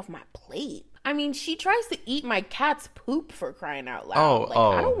her eat off my plate. I mean, she tries to eat my cat's poop, for crying out loud. Oh, like,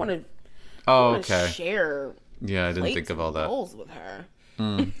 oh. I don't want to Oh, okay. share Yeah, I didn't plates think of and all that. bowls with her.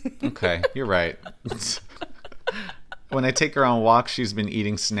 Okay, you're right. When I take her on walks, she's been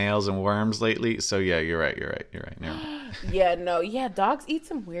eating snails and worms lately. So yeah, you're right. Never mind. Yeah, no, yeah, dogs eat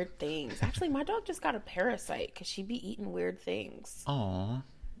some weird things. Actually, my dog just got a parasite because she be eating weird things. Aw.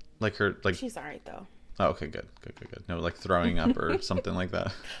 Like her, like, She's all right though. oh, okay, good. No, like throwing up or something like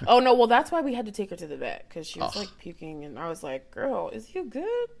that. Oh no, well that's why we had to take her to the vet because she was Oh. like puking, and I was like, "Girl, is you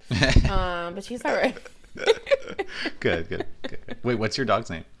good?" But she's all right. Good. Wait, what's your dog's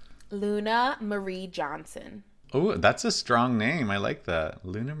name? Luna Marie Johnson, Oh, that's a strong name. I like that.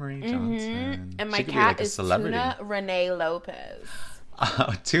 Luna Marie Johnson. and my She could be cat like a is celebrity. Tuna Renee Lopez.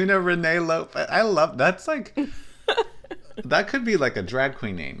 Oh, Tuna Renee Lopez. I love that's like That could be like a drag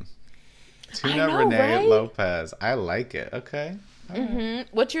queen name. Tuna know, Renee right? Lopez. I like it. Okay.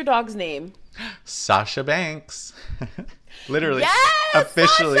 What's your dog's name? Sasha Banks. Literally. Yes,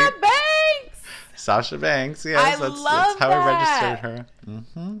 Officially. Sasha Banks. Sasha Banks. Yes, I that's love how that. I registered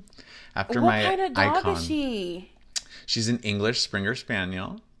her. After What my kind of dog icon. is she? She's an English Springer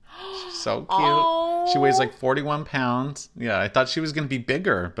Spaniel. She's so cute. Oh. She weighs like 41 pounds. Yeah, I thought she was going to be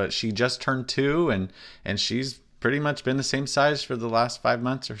bigger, but she just turned 2 and she's pretty much been the same size for the last 5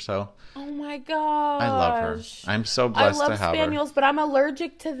 months or so. Oh my gosh. I love her. I'm so I blessed love to have spaniels, her. but I'm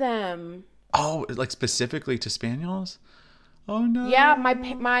allergic to them. Oh, like specifically to spaniels? Oh no. Yeah,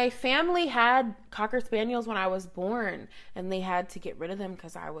 my family had Cocker Spaniels when I was born, and they had to get rid of them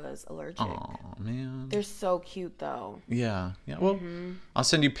because I was allergic. Oh man. They're so cute, though. Yeah. Yeah. Well, I'll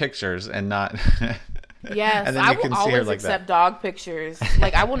send you pictures and not. Yes, And then I you can will see her always like accept that. dog pictures.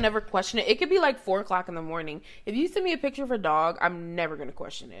 Like, I will never question it. It could be like 4:00 in the morning. If you send me a picture of a dog, I'm never going to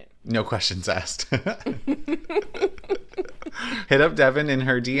question it. No questions asked. Hit up Devin in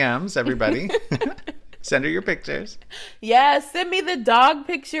her DMs, everybody. Send her your pictures. Yes, send me the dog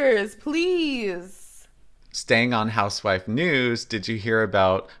pictures, please. Staying on housewife news, did you hear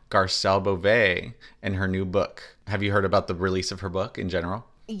about Garcelle Beauvais and her new book? Have you heard about the release of her book in general?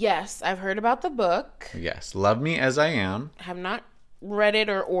 Yes, I've heard about the book. Yes. Love Me As I Am. I have not read it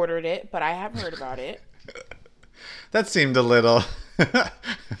or ordered it, but I have heard about it. That seemed a little...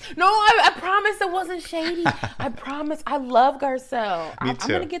 No, I promise it wasn't shady. I promise. I love Garcelle. I'm too.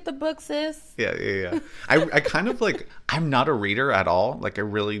 going to get the book, sis. Yeah. I kind of like, I'm not a reader at all. Like, I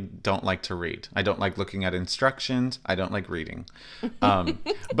really don't like to read. I don't like looking at instructions. I don't like reading.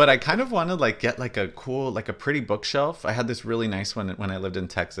 But I kind of want to like get like a cool, like a pretty bookshelf. I had this really nice one when I lived in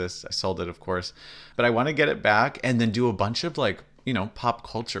Texas. I sold it, of course. But I want to get it back and then do a bunch of like, you know, pop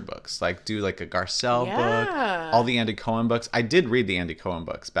culture books. Like do like a Garcelle book, all the Andy Cohen books. I did read the Andy Cohen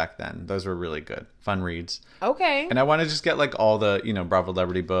books back then. Those were really good, fun reads. Okay. And I want to just get like all the, you know, Bravo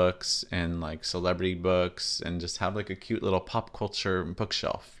Celebrity books and like celebrity books and just have like a cute little pop culture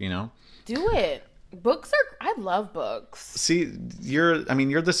bookshelf, you know? Do it. Books are, I love books. See, you're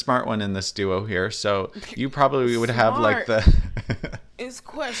the smart one in this duo here. So you probably would have like Smart. the, It's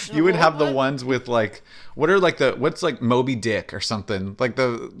questionable. you would have the but- ones with like, what's like Moby Dick or something? Like the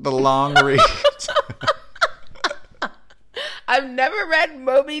long read. I've never read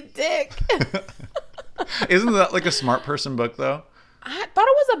Moby Dick. Isn't that like a smart person book though? I thought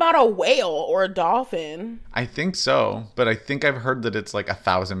it was about a whale or a dolphin. I think so, but I think I've heard that it's like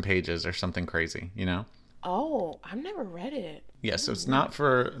 1,000 pages or something crazy, you know? Oh, I've never read it. Yeah, so it's not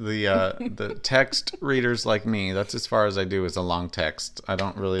for the text readers like me. That's as far as I do is a long text. I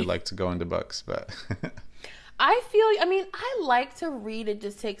don't really like to go into books, but I like to read. It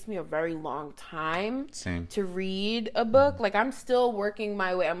just takes me a very long time Same. to read a book. Like, I'm still working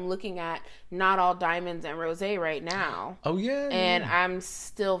my way. I'm looking at Not All Diamonds and Rosé right now. Oh yeah. And I'm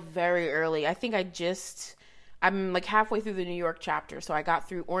still very early. I think I'm like halfway through the New York chapter. So I got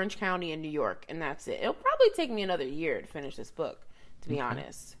through Orange County and New York, and that's it. It'll probably take me another year to finish this book, to be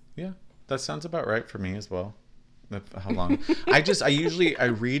honest. Yeah, that sounds about right for me as well. How long? I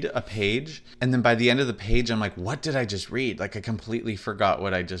read a page, and then by the end of the page, I'm like, what did I just read? Like, I completely forgot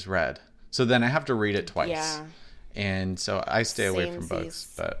what I just read. So then I have to read it twice. Yeah. And so I stay away from books,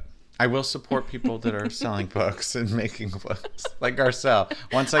 Samesies. but I will support people that are selling books and making books, like Garcelle.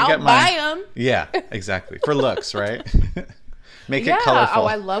 Once I I'll get buy them. Yeah, exactly. For looks, right? Make Yeah. it colorful. Oh,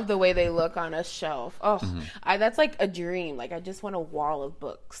 I love the way they look on a shelf. Oh, Mm-hmm. that's like a dream. Like, I just want a wall of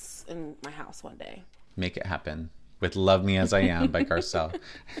books in my house one day. Make it happen with Love Me As I Am by Garcelle.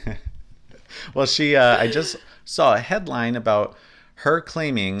 Well, I just saw a headline about her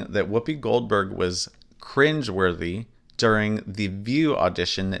claiming that Whoopi Goldberg was cringeworthy during the View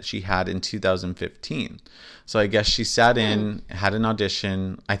audition that she had in 2015. So I guess she sat in, had an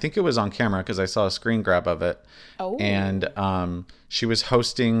audition. I think it was on camera because I saw a screen grab of it. Oh. And she was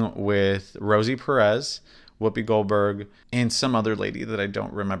hosting with Rosie Perez, Whoopi Goldberg, and some other lady that I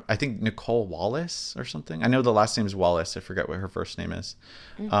don't remember. I think Nicole Wallace or something. I know the last name is Wallace. I forget what her first name is.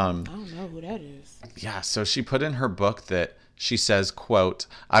 I don't know who that is. Yeah, so she put in her book that she says, quote,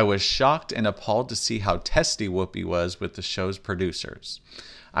 "I was shocked and appalled to see how testy Whoopi was with the show's producers.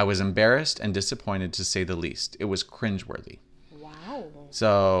 I was embarrassed and disappointed to say the least. It was cringeworthy." Wow.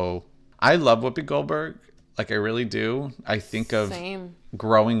 So I love Whoopi Goldberg. Like, I really do. I think of Same.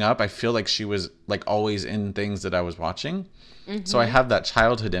 growing up, I feel like she was like always in things that I was watching. So I have that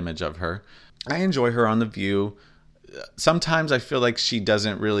childhood image of her. I enjoy her on The View. Sometimes I feel like she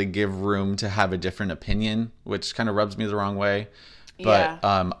doesn't really give room to have a different opinion, which kind of rubs me the wrong way. But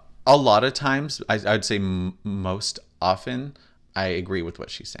Yeah. A lot of times, I'd say most often, I agree with what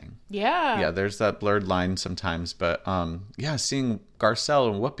she's saying. Yeah. Yeah, there's that blurred line sometimes, but yeah, seeing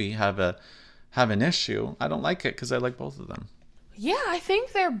Garcelle and Whoopi have an issue, I don't like it because I like both of them. Yeah, I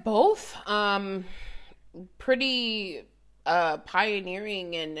think they're both pretty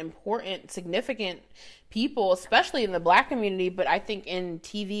pioneering and important, significant people, especially in the Black community, but I think in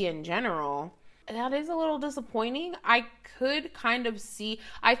TV in general. That is a little disappointing. I could kind of see,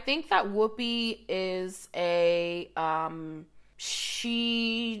 I think that Whoopi is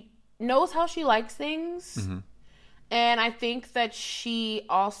she knows how she likes things. Mm-hmm. And I think that she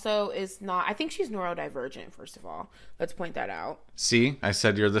also is not, I think she's neurodivergent, first of all. Let's point that out. See, I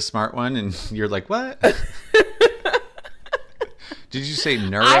said you're the smart one, and you're like, what? Did you say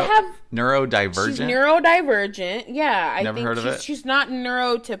neurodivergent? She's neurodivergent. Yeah. I Never think heard of it. She's not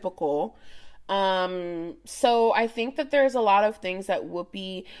neurotypical. So I think that there's a lot of things that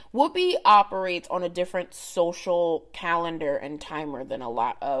Whoopi operates on a different social calendar and timer than a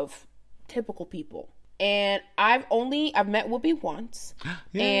lot of typical people. And I've met Whoopi once.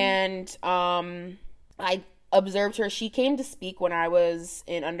 And I observed her. She came to speak when I was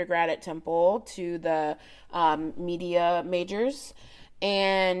in undergrad at Temple to the media majors.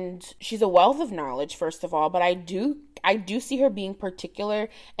 And she's a wealth of knowledge, first of all, but I do see her being particular,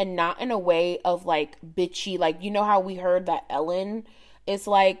 and not in a way of like bitchy, like, you know how we heard that Ellen is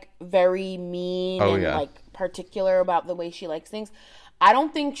like very mean like particular about the way she likes things. I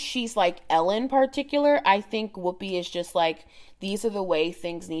don't think she's like Ellen particular. I think Whoopi is just like, these are the way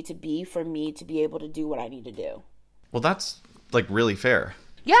things need to be for me to be able to do what I need to do. Well, that's like really fair.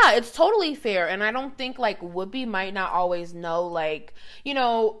 Yeah, it's totally fair. And I don't think like Whoopi might not always know, like, you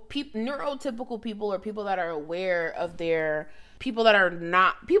know, neurotypical people or people that are aware of people that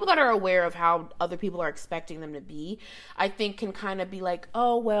are aware of how other people are expecting them to be, I think can kind of be like,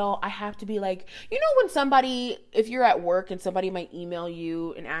 oh, well, I have to be like, you know, when if you're at work and somebody might email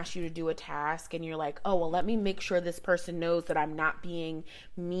you and ask you to do a task and you're like, oh, well, let me make sure this person knows that I'm not being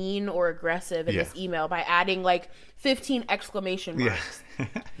mean or aggressive in this email by adding like 15 exclamation marks. Yeah.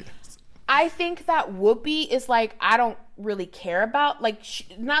 Yes. I think that Whoopi is like, I don't really care about, like,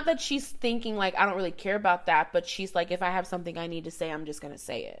 not that she's thinking like, I don't really care about that, but she's like, if I have something I need to say, I'm just going to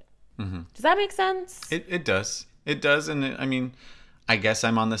say it. Mm-hmm. Does that make sense? It does. It does. And I mean, I guess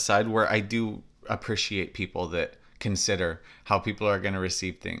I'm on the side where I do appreciate people that consider how people are going to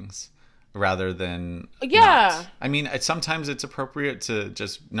receive things rather than not. I mean, sometimes it's appropriate to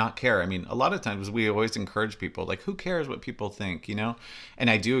just not care. I mean, a lot of times we always encourage people, like, who cares what people think, you know? And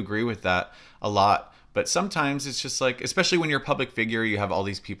I do agree with that a lot. But sometimes it's just like, especially when you're a public figure, you have all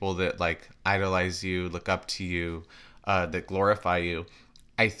these people that like idolize you, look up to you, that glorify you.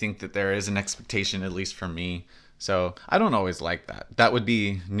 I think that there is an expectation, at least from me. So I don't always like that. That would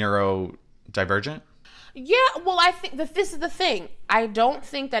be neurodivergent. Yeah, well, I think that this is the thing. I don't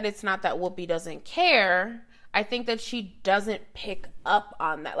think that it's not that Whoopi doesn't care. I think that she doesn't pick up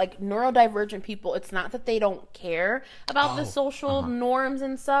on that. Like, neurodivergent people, it's not that they don't care about the social norms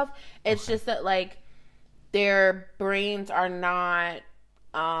and stuff. It's just that, like, their brains are not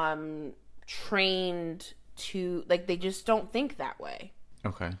trained to, like, they just don't think that way.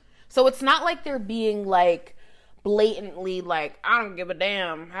 Okay. So it's not like they're being, like, blatantly like, I don't give a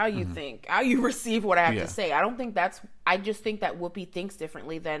damn how you think, how you receive what I have to say. I just think that Whoopi thinks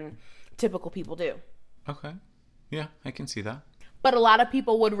differently than typical people do. Okay. Yeah, I can see that. But a lot of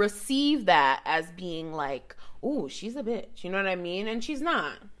people would receive that as being like, ooh, she's a bitch. You know what I mean? And she's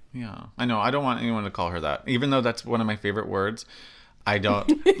not. Yeah, I know. I don't want anyone to call her that. Even though that's one of my favorite words. I don't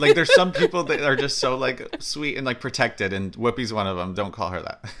like, there's some people that are just so like sweet and like protected, and Whoopi's one of them. Don't call her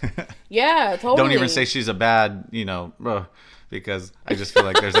that. Yeah, totally. Don't even say she's a bad, you know, because I just feel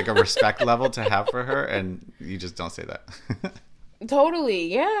like there's like a respect level to have for her, and you just don't say that.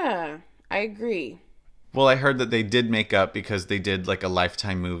 Totally. Yeah, I agree. Well, I heard that they did make up because they did like a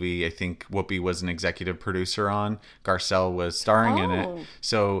Lifetime movie. I think Whoopi was an executive producer on. Garcelle was starring in it.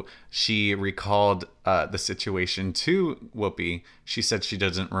 So she recalled the situation to Whoopi. She said she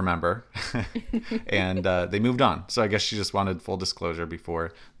doesn't remember. And they moved on. So I guess she just wanted full disclosure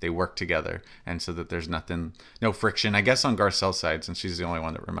before they worked together. And so that there's no friction, I guess, on Garcelle's side, since she's the only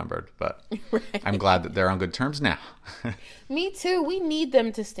one that remembered. But right. I'm glad that they're on good terms now. Me too. We need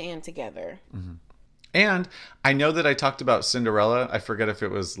them to stand together. Mm-hmm. And I know that I talked about Cinderella. I forget if it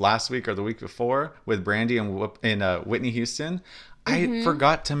was last week or the week before with Brandy and Whitney Houston. Mm-hmm. I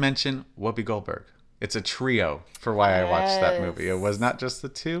forgot to mention Whoopi Goldberg. It's a trio for why I watched that movie. It was not just the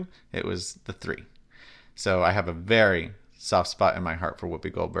two, it was the three. So I have a very soft spot in my heart for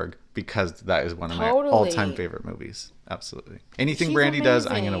Whoopi Goldberg. because that is one of my Totally. all-time favorite movies. Absolutely. Anything She's Brandy does,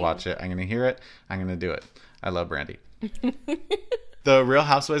 I'm going to amazing. watch it. I'm going to hear it. I'm going to do it. I love Brandy. The Real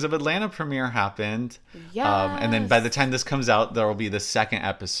Housewives of Atlanta premiere happened. And then by the time this comes out, there will be the second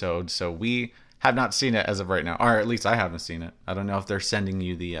episode. So we have not seen it as of right now. Or at least I haven't seen it. I don't know if they're sending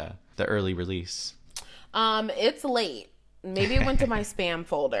you the early release. It's late. Maybe it went to my spam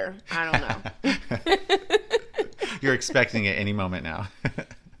folder. I don't know. You're expecting it any moment now.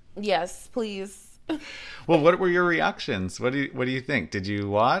 Yes, please. Well, what were your reactions? What do you think? Did you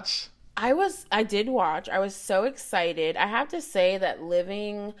watch? I did watch. I was so excited. I have to say that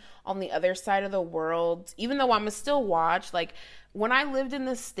living on the other side of the world, even though I'm still watch, like when I lived in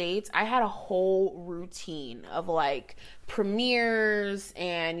the States, I had a whole routine of like premieres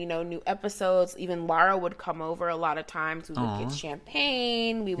and, new episodes. Even Lara would come over a lot of times. We would get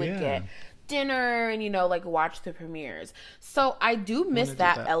champagne. We would get dinner and, like watch the premieres. So I do miss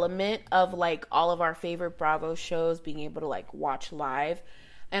that element of like all of our favorite Bravo shows being able to like watch live.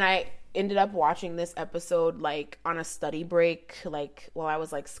 And I ended up watching this episode like on a study break, like while I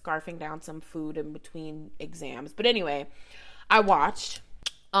was like scarfing down some food in between exams. But anyway, I watched.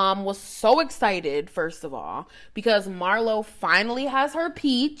 Was so excited, first of all, because Marlo finally has her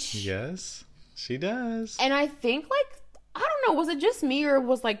peach. Yes, she does. And I think like, I don't know, was it just me or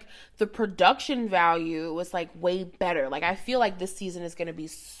was like the production value was like way better? Like I feel like this season is going to be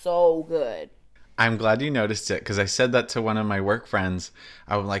so good. I'm glad you noticed it because I said that to one of my work friends.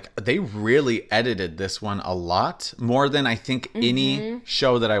 I was like, they really edited this one a lot more than I think any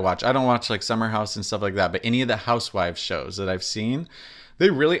show that I watch. I don't watch like Summer House and stuff like that, but any of the Housewives shows that I've seen, they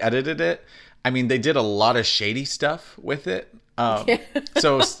really edited it. I mean, they did a lot of shady stuff with it.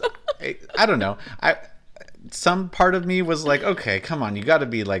 So I don't know. Some part of me was like, okay, come on, you got to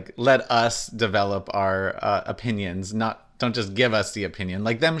be like, let us develop our opinions, don't just give us the opinion.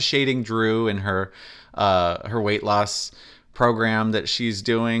 Like them shading Drew and her weight loss program that she's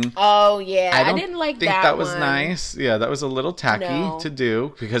doing. Oh yeah, I don't didn't like think that. That was one. nice. Yeah, that was a little tacky No. to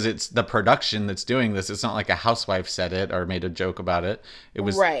do because it's the production that's doing this. It's not like a housewife said it or made a joke about it. It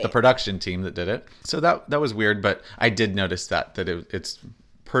was Right. the production team that did it. So that was weird, but I did notice that it's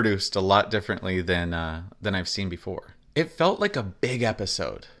produced a lot differently than I've seen before. It felt like a big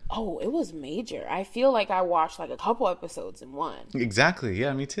episode. Oh, it was major. I feel like I watched like a couple episodes in one. Exactly.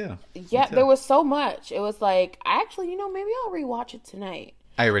 Yeah, me too. Yeah, there was so much. It was like, actually, maybe I'll rewatch it tonight.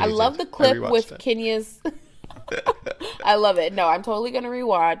 I love the clip with Kenya's. I love it. No, I'm totally going to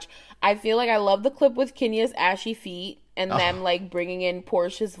rewatch. I feel like I love the clip with Kenya's ashy feet and them like bringing in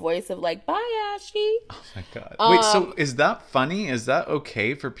Portia's voice of like, bye, Ashy. Oh my God. Wait, so is that funny? Is that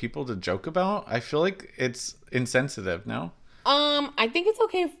okay for people to joke about? I feel like it's insensitive, no? I think it's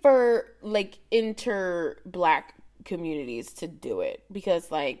okay for like inter-black communities to do it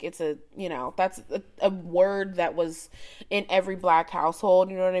because like it's that's a word that was in every black household,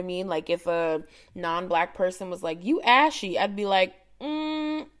 you know what I mean? Like if a non-black person was like, you ashy, I'd be like,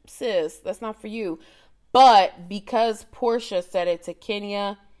 sis, that's not for you. But because Portia said it to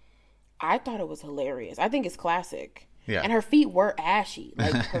Kenya, I thought it was hilarious. I think it's classic. Yeah. And her feet were ashy.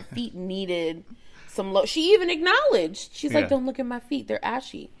 Like her feet needed some she even acknowledged. She's like, don't look at my feet, they're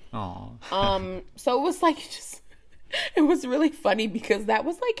ashy. Oh. So it was like it was really funny because that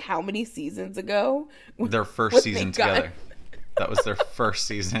was like how many seasons ago? Their first season together. That was their first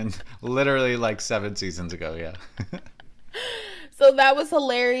season. Literally like 7 seasons ago, yeah. So that was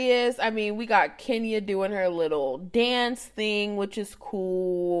hilarious. I mean, we got Kenya doing her little dance thing, which is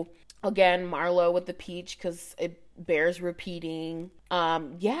cool. Again, Marlo with the peach because it bears repeating.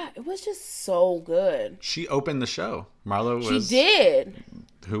 Yeah, it was just so good. She opened the show. Marlo was She did.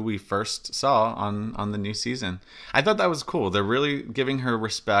 who we first saw on the new season. I thought that was cool. They're really giving her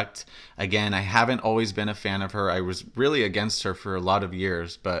respect. Again, I haven't always been a fan of her. I was really against her for a lot of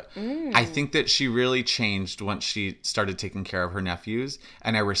years, but I think that she really changed once she started taking care of her nephews,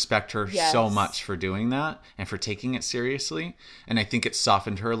 and I respect her so much for doing that and for taking it seriously, and I think it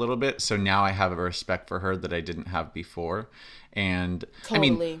softened her a little bit, so now I have a respect for her that I didn't have before. And Totally.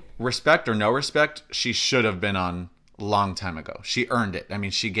 I mean, respect or no respect, she should have been on long time ago. She earned it. I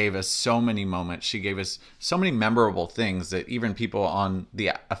mean, she gave us so many moments. She gave us so many memorable things that even people on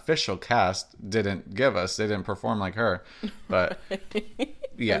the official cast didn't give us. They didn't perform like her. But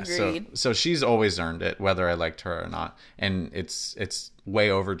yeah, so she's always earned it, whether I liked her or not. And it's way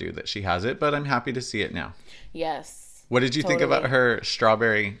overdue that she has it, but I'm happy to see it now. Yes. What did you think about her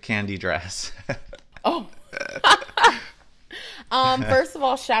strawberry candy dress? Oh. First of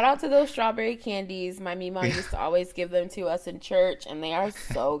all, shout out to those strawberry candies. My Mima used to always give them to us in church, and they are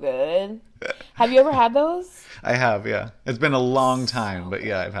so good. Have you ever had those? I have, yeah. It's been a long time, but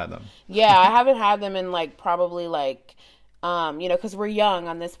yeah, I've had them. Yeah, I haven't had them in probably because we're young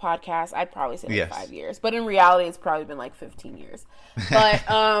on this podcast. I'd probably say Yes. 5 years, but in reality, it's probably been 15 years. But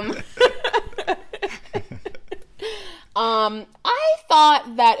I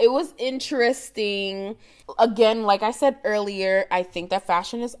thought that it was interesting. Again, like I said earlier, I think that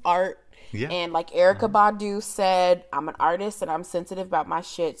fashion is art. Yeah. And like Erykah Badu said, I'm an artist and I'm sensitive about my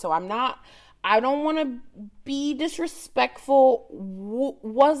shit. So I don't want to be disrespectful.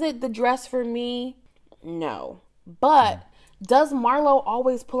 Was it the dress for me? No. But does Marlo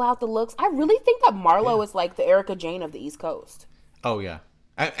always pull out the looks? I really think that Marlo is like the Erika Jane of the East Coast. Oh, yeah.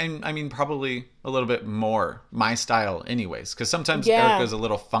 I mean, probably a little bit more my style anyways. Because sometimes Yeah. Erica's a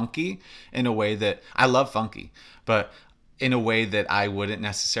little funky in a way that... I love funky, but in a way that I wouldn't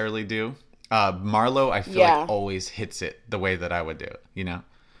necessarily do. Marlo, I feel Yeah. like always hits it the way that I would do it, you know?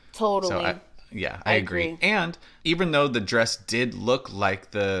 Totally. So, I agree. And even though the dress did look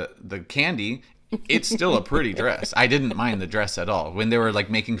like the candy... It's still a pretty dress. I didn't mind the dress at all. When they were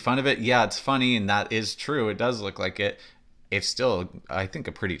making fun of it, yeah, it's funny, and that is true. It does look like it. It's still, I think,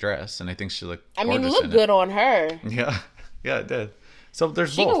 a pretty dress, and I think she looked gorgeous it looked good on her. Yeah, yeah, it did. So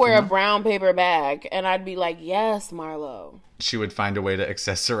there's She both. could wear you a know? brown paper bag, and I'd be like, yes, Marlo. She would find a way to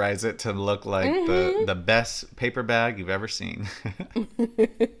accessorize it to look like the best paper bag you've ever seen.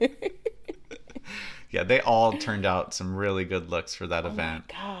 Yeah, they all turned out some really good looks for that event.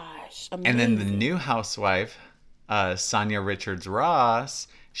 Gosh, And amazing. then the new housewife, Sonia Richards Ross,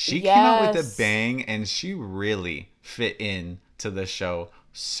 she came out with Yes. a bang, and she really fit in to the show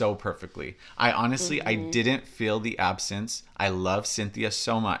so perfectly. I honestly, I didn't feel the absence. I love Cynthia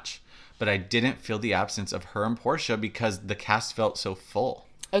so much, but I didn't feel the absence of her and Portia because the cast felt so full.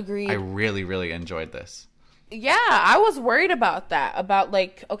 Agreed. I really, really enjoyed this. Yeah, I was worried about that. About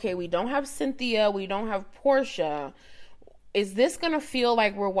okay, we don't have Cynthia, we don't have Portia. Is this gonna feel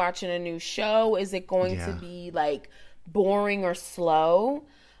like we're watching a new show? Is it going to be boring or slow?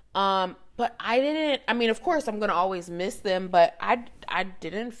 But I didn't. I mean, of course, I'm gonna always miss them, but I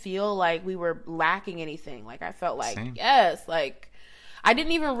didn't feel like we were lacking anything. I felt like Same. yes, I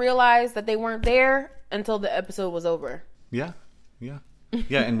didn't even realize that they weren't there until the episode was over. Yeah, yeah.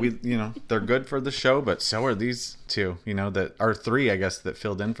 Yeah, and we, they're good for the show, but so are these two, that are three, I guess, that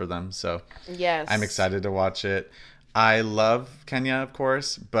filled in for them. So Yes, I'm excited to watch it. I love Kenya, of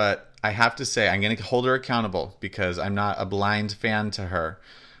course, but I have to say I'm going to hold her accountable because I'm not a blind fan to her.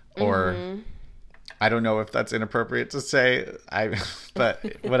 Or I don't know if that's inappropriate to say, but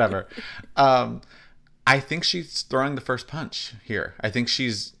whatever. I think she's throwing the first punch here. I think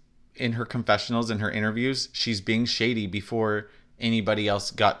she's, in her confessionals and her interviews, she's being shady before anybody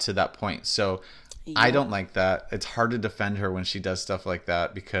else got to that point. So I don't like that. It's hard to defend her when she does stuff like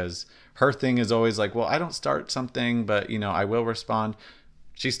that because her thing is always well, I don't start something, but I will respond.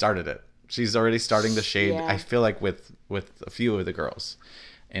 She started it. She's already starting the shade. Yeah. I feel like with a few of the girls.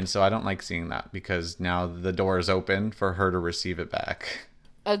 And so I don't like seeing that because now the door is open for her to receive it back.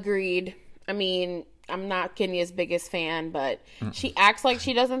 Agreed. I mean, I'm not Kenya's biggest fan, but she acts like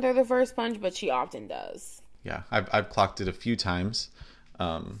she doesn't throw the first punch, but she often does. Yeah, I've clocked it a few times.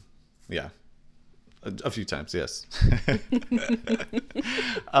 Yeah, a few times, yes.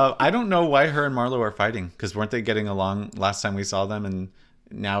 I don't know why her and Marlo are fighting because weren't they getting along last time we saw them? And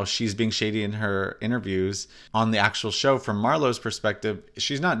now she's being shady in her interviews on the actual show. From Marlo's perspective,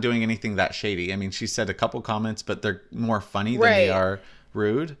 she's not doing anything that shady. I mean, she said a couple comments, but they're more funny than they are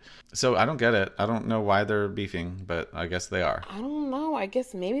rude. So I don't get it. I don't know why they're beefing, but I guess they are. I don't know. I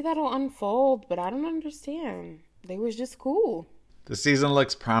guess maybe that'll unfold, but I don't understand. They were just cool. The season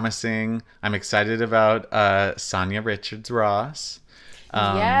looks promising. I'm excited about Sonia Richards Ross.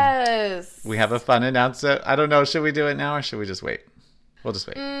 Yes. We have a fun announcement. I don't know. Should we do it now or should we just wait? We'll just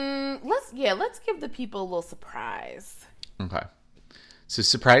wait. Let's give the people a little surprise. Okay. So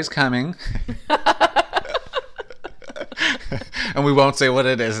surprise coming. And we won't say what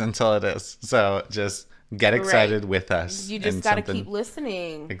it is until it is. So just get excited with us. You just and got to something- keep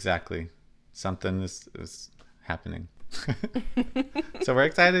listening. Exactly. Something is happening. So we're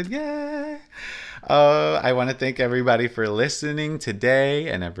excited. Yay! I want to thank everybody for listening today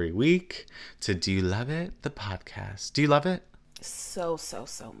and every week to Do You Love It? The podcast. Do you love it? So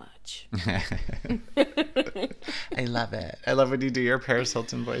much. I love it. I love when you do your Paris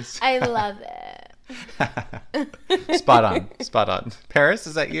Hilton voice. I love it. Spot on. Spot on. Paris,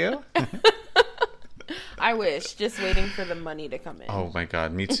 is that you? I wish. Just waiting for the money to come in. Oh my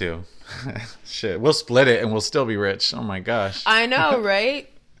God, me too. Shit, we'll split it and we'll still be rich. Oh my gosh. I know, right?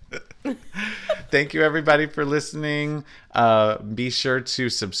 Thank you everybody for listening. Be sure to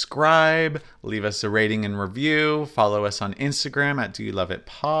subscribe, leave us a rating and review, follow us on Instagram at Do You Love It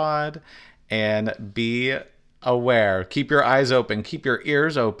Pod, and be aware. Keep your eyes open, keep your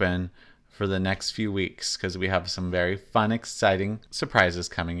ears open for the next few weeks because we have some very fun, exciting surprises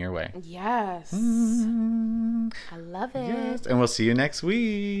coming your way. Yes. I love it. Yes, and we'll see you next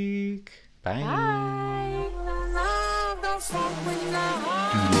week. Bye. Bye.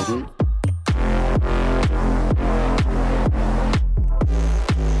 Do you love it?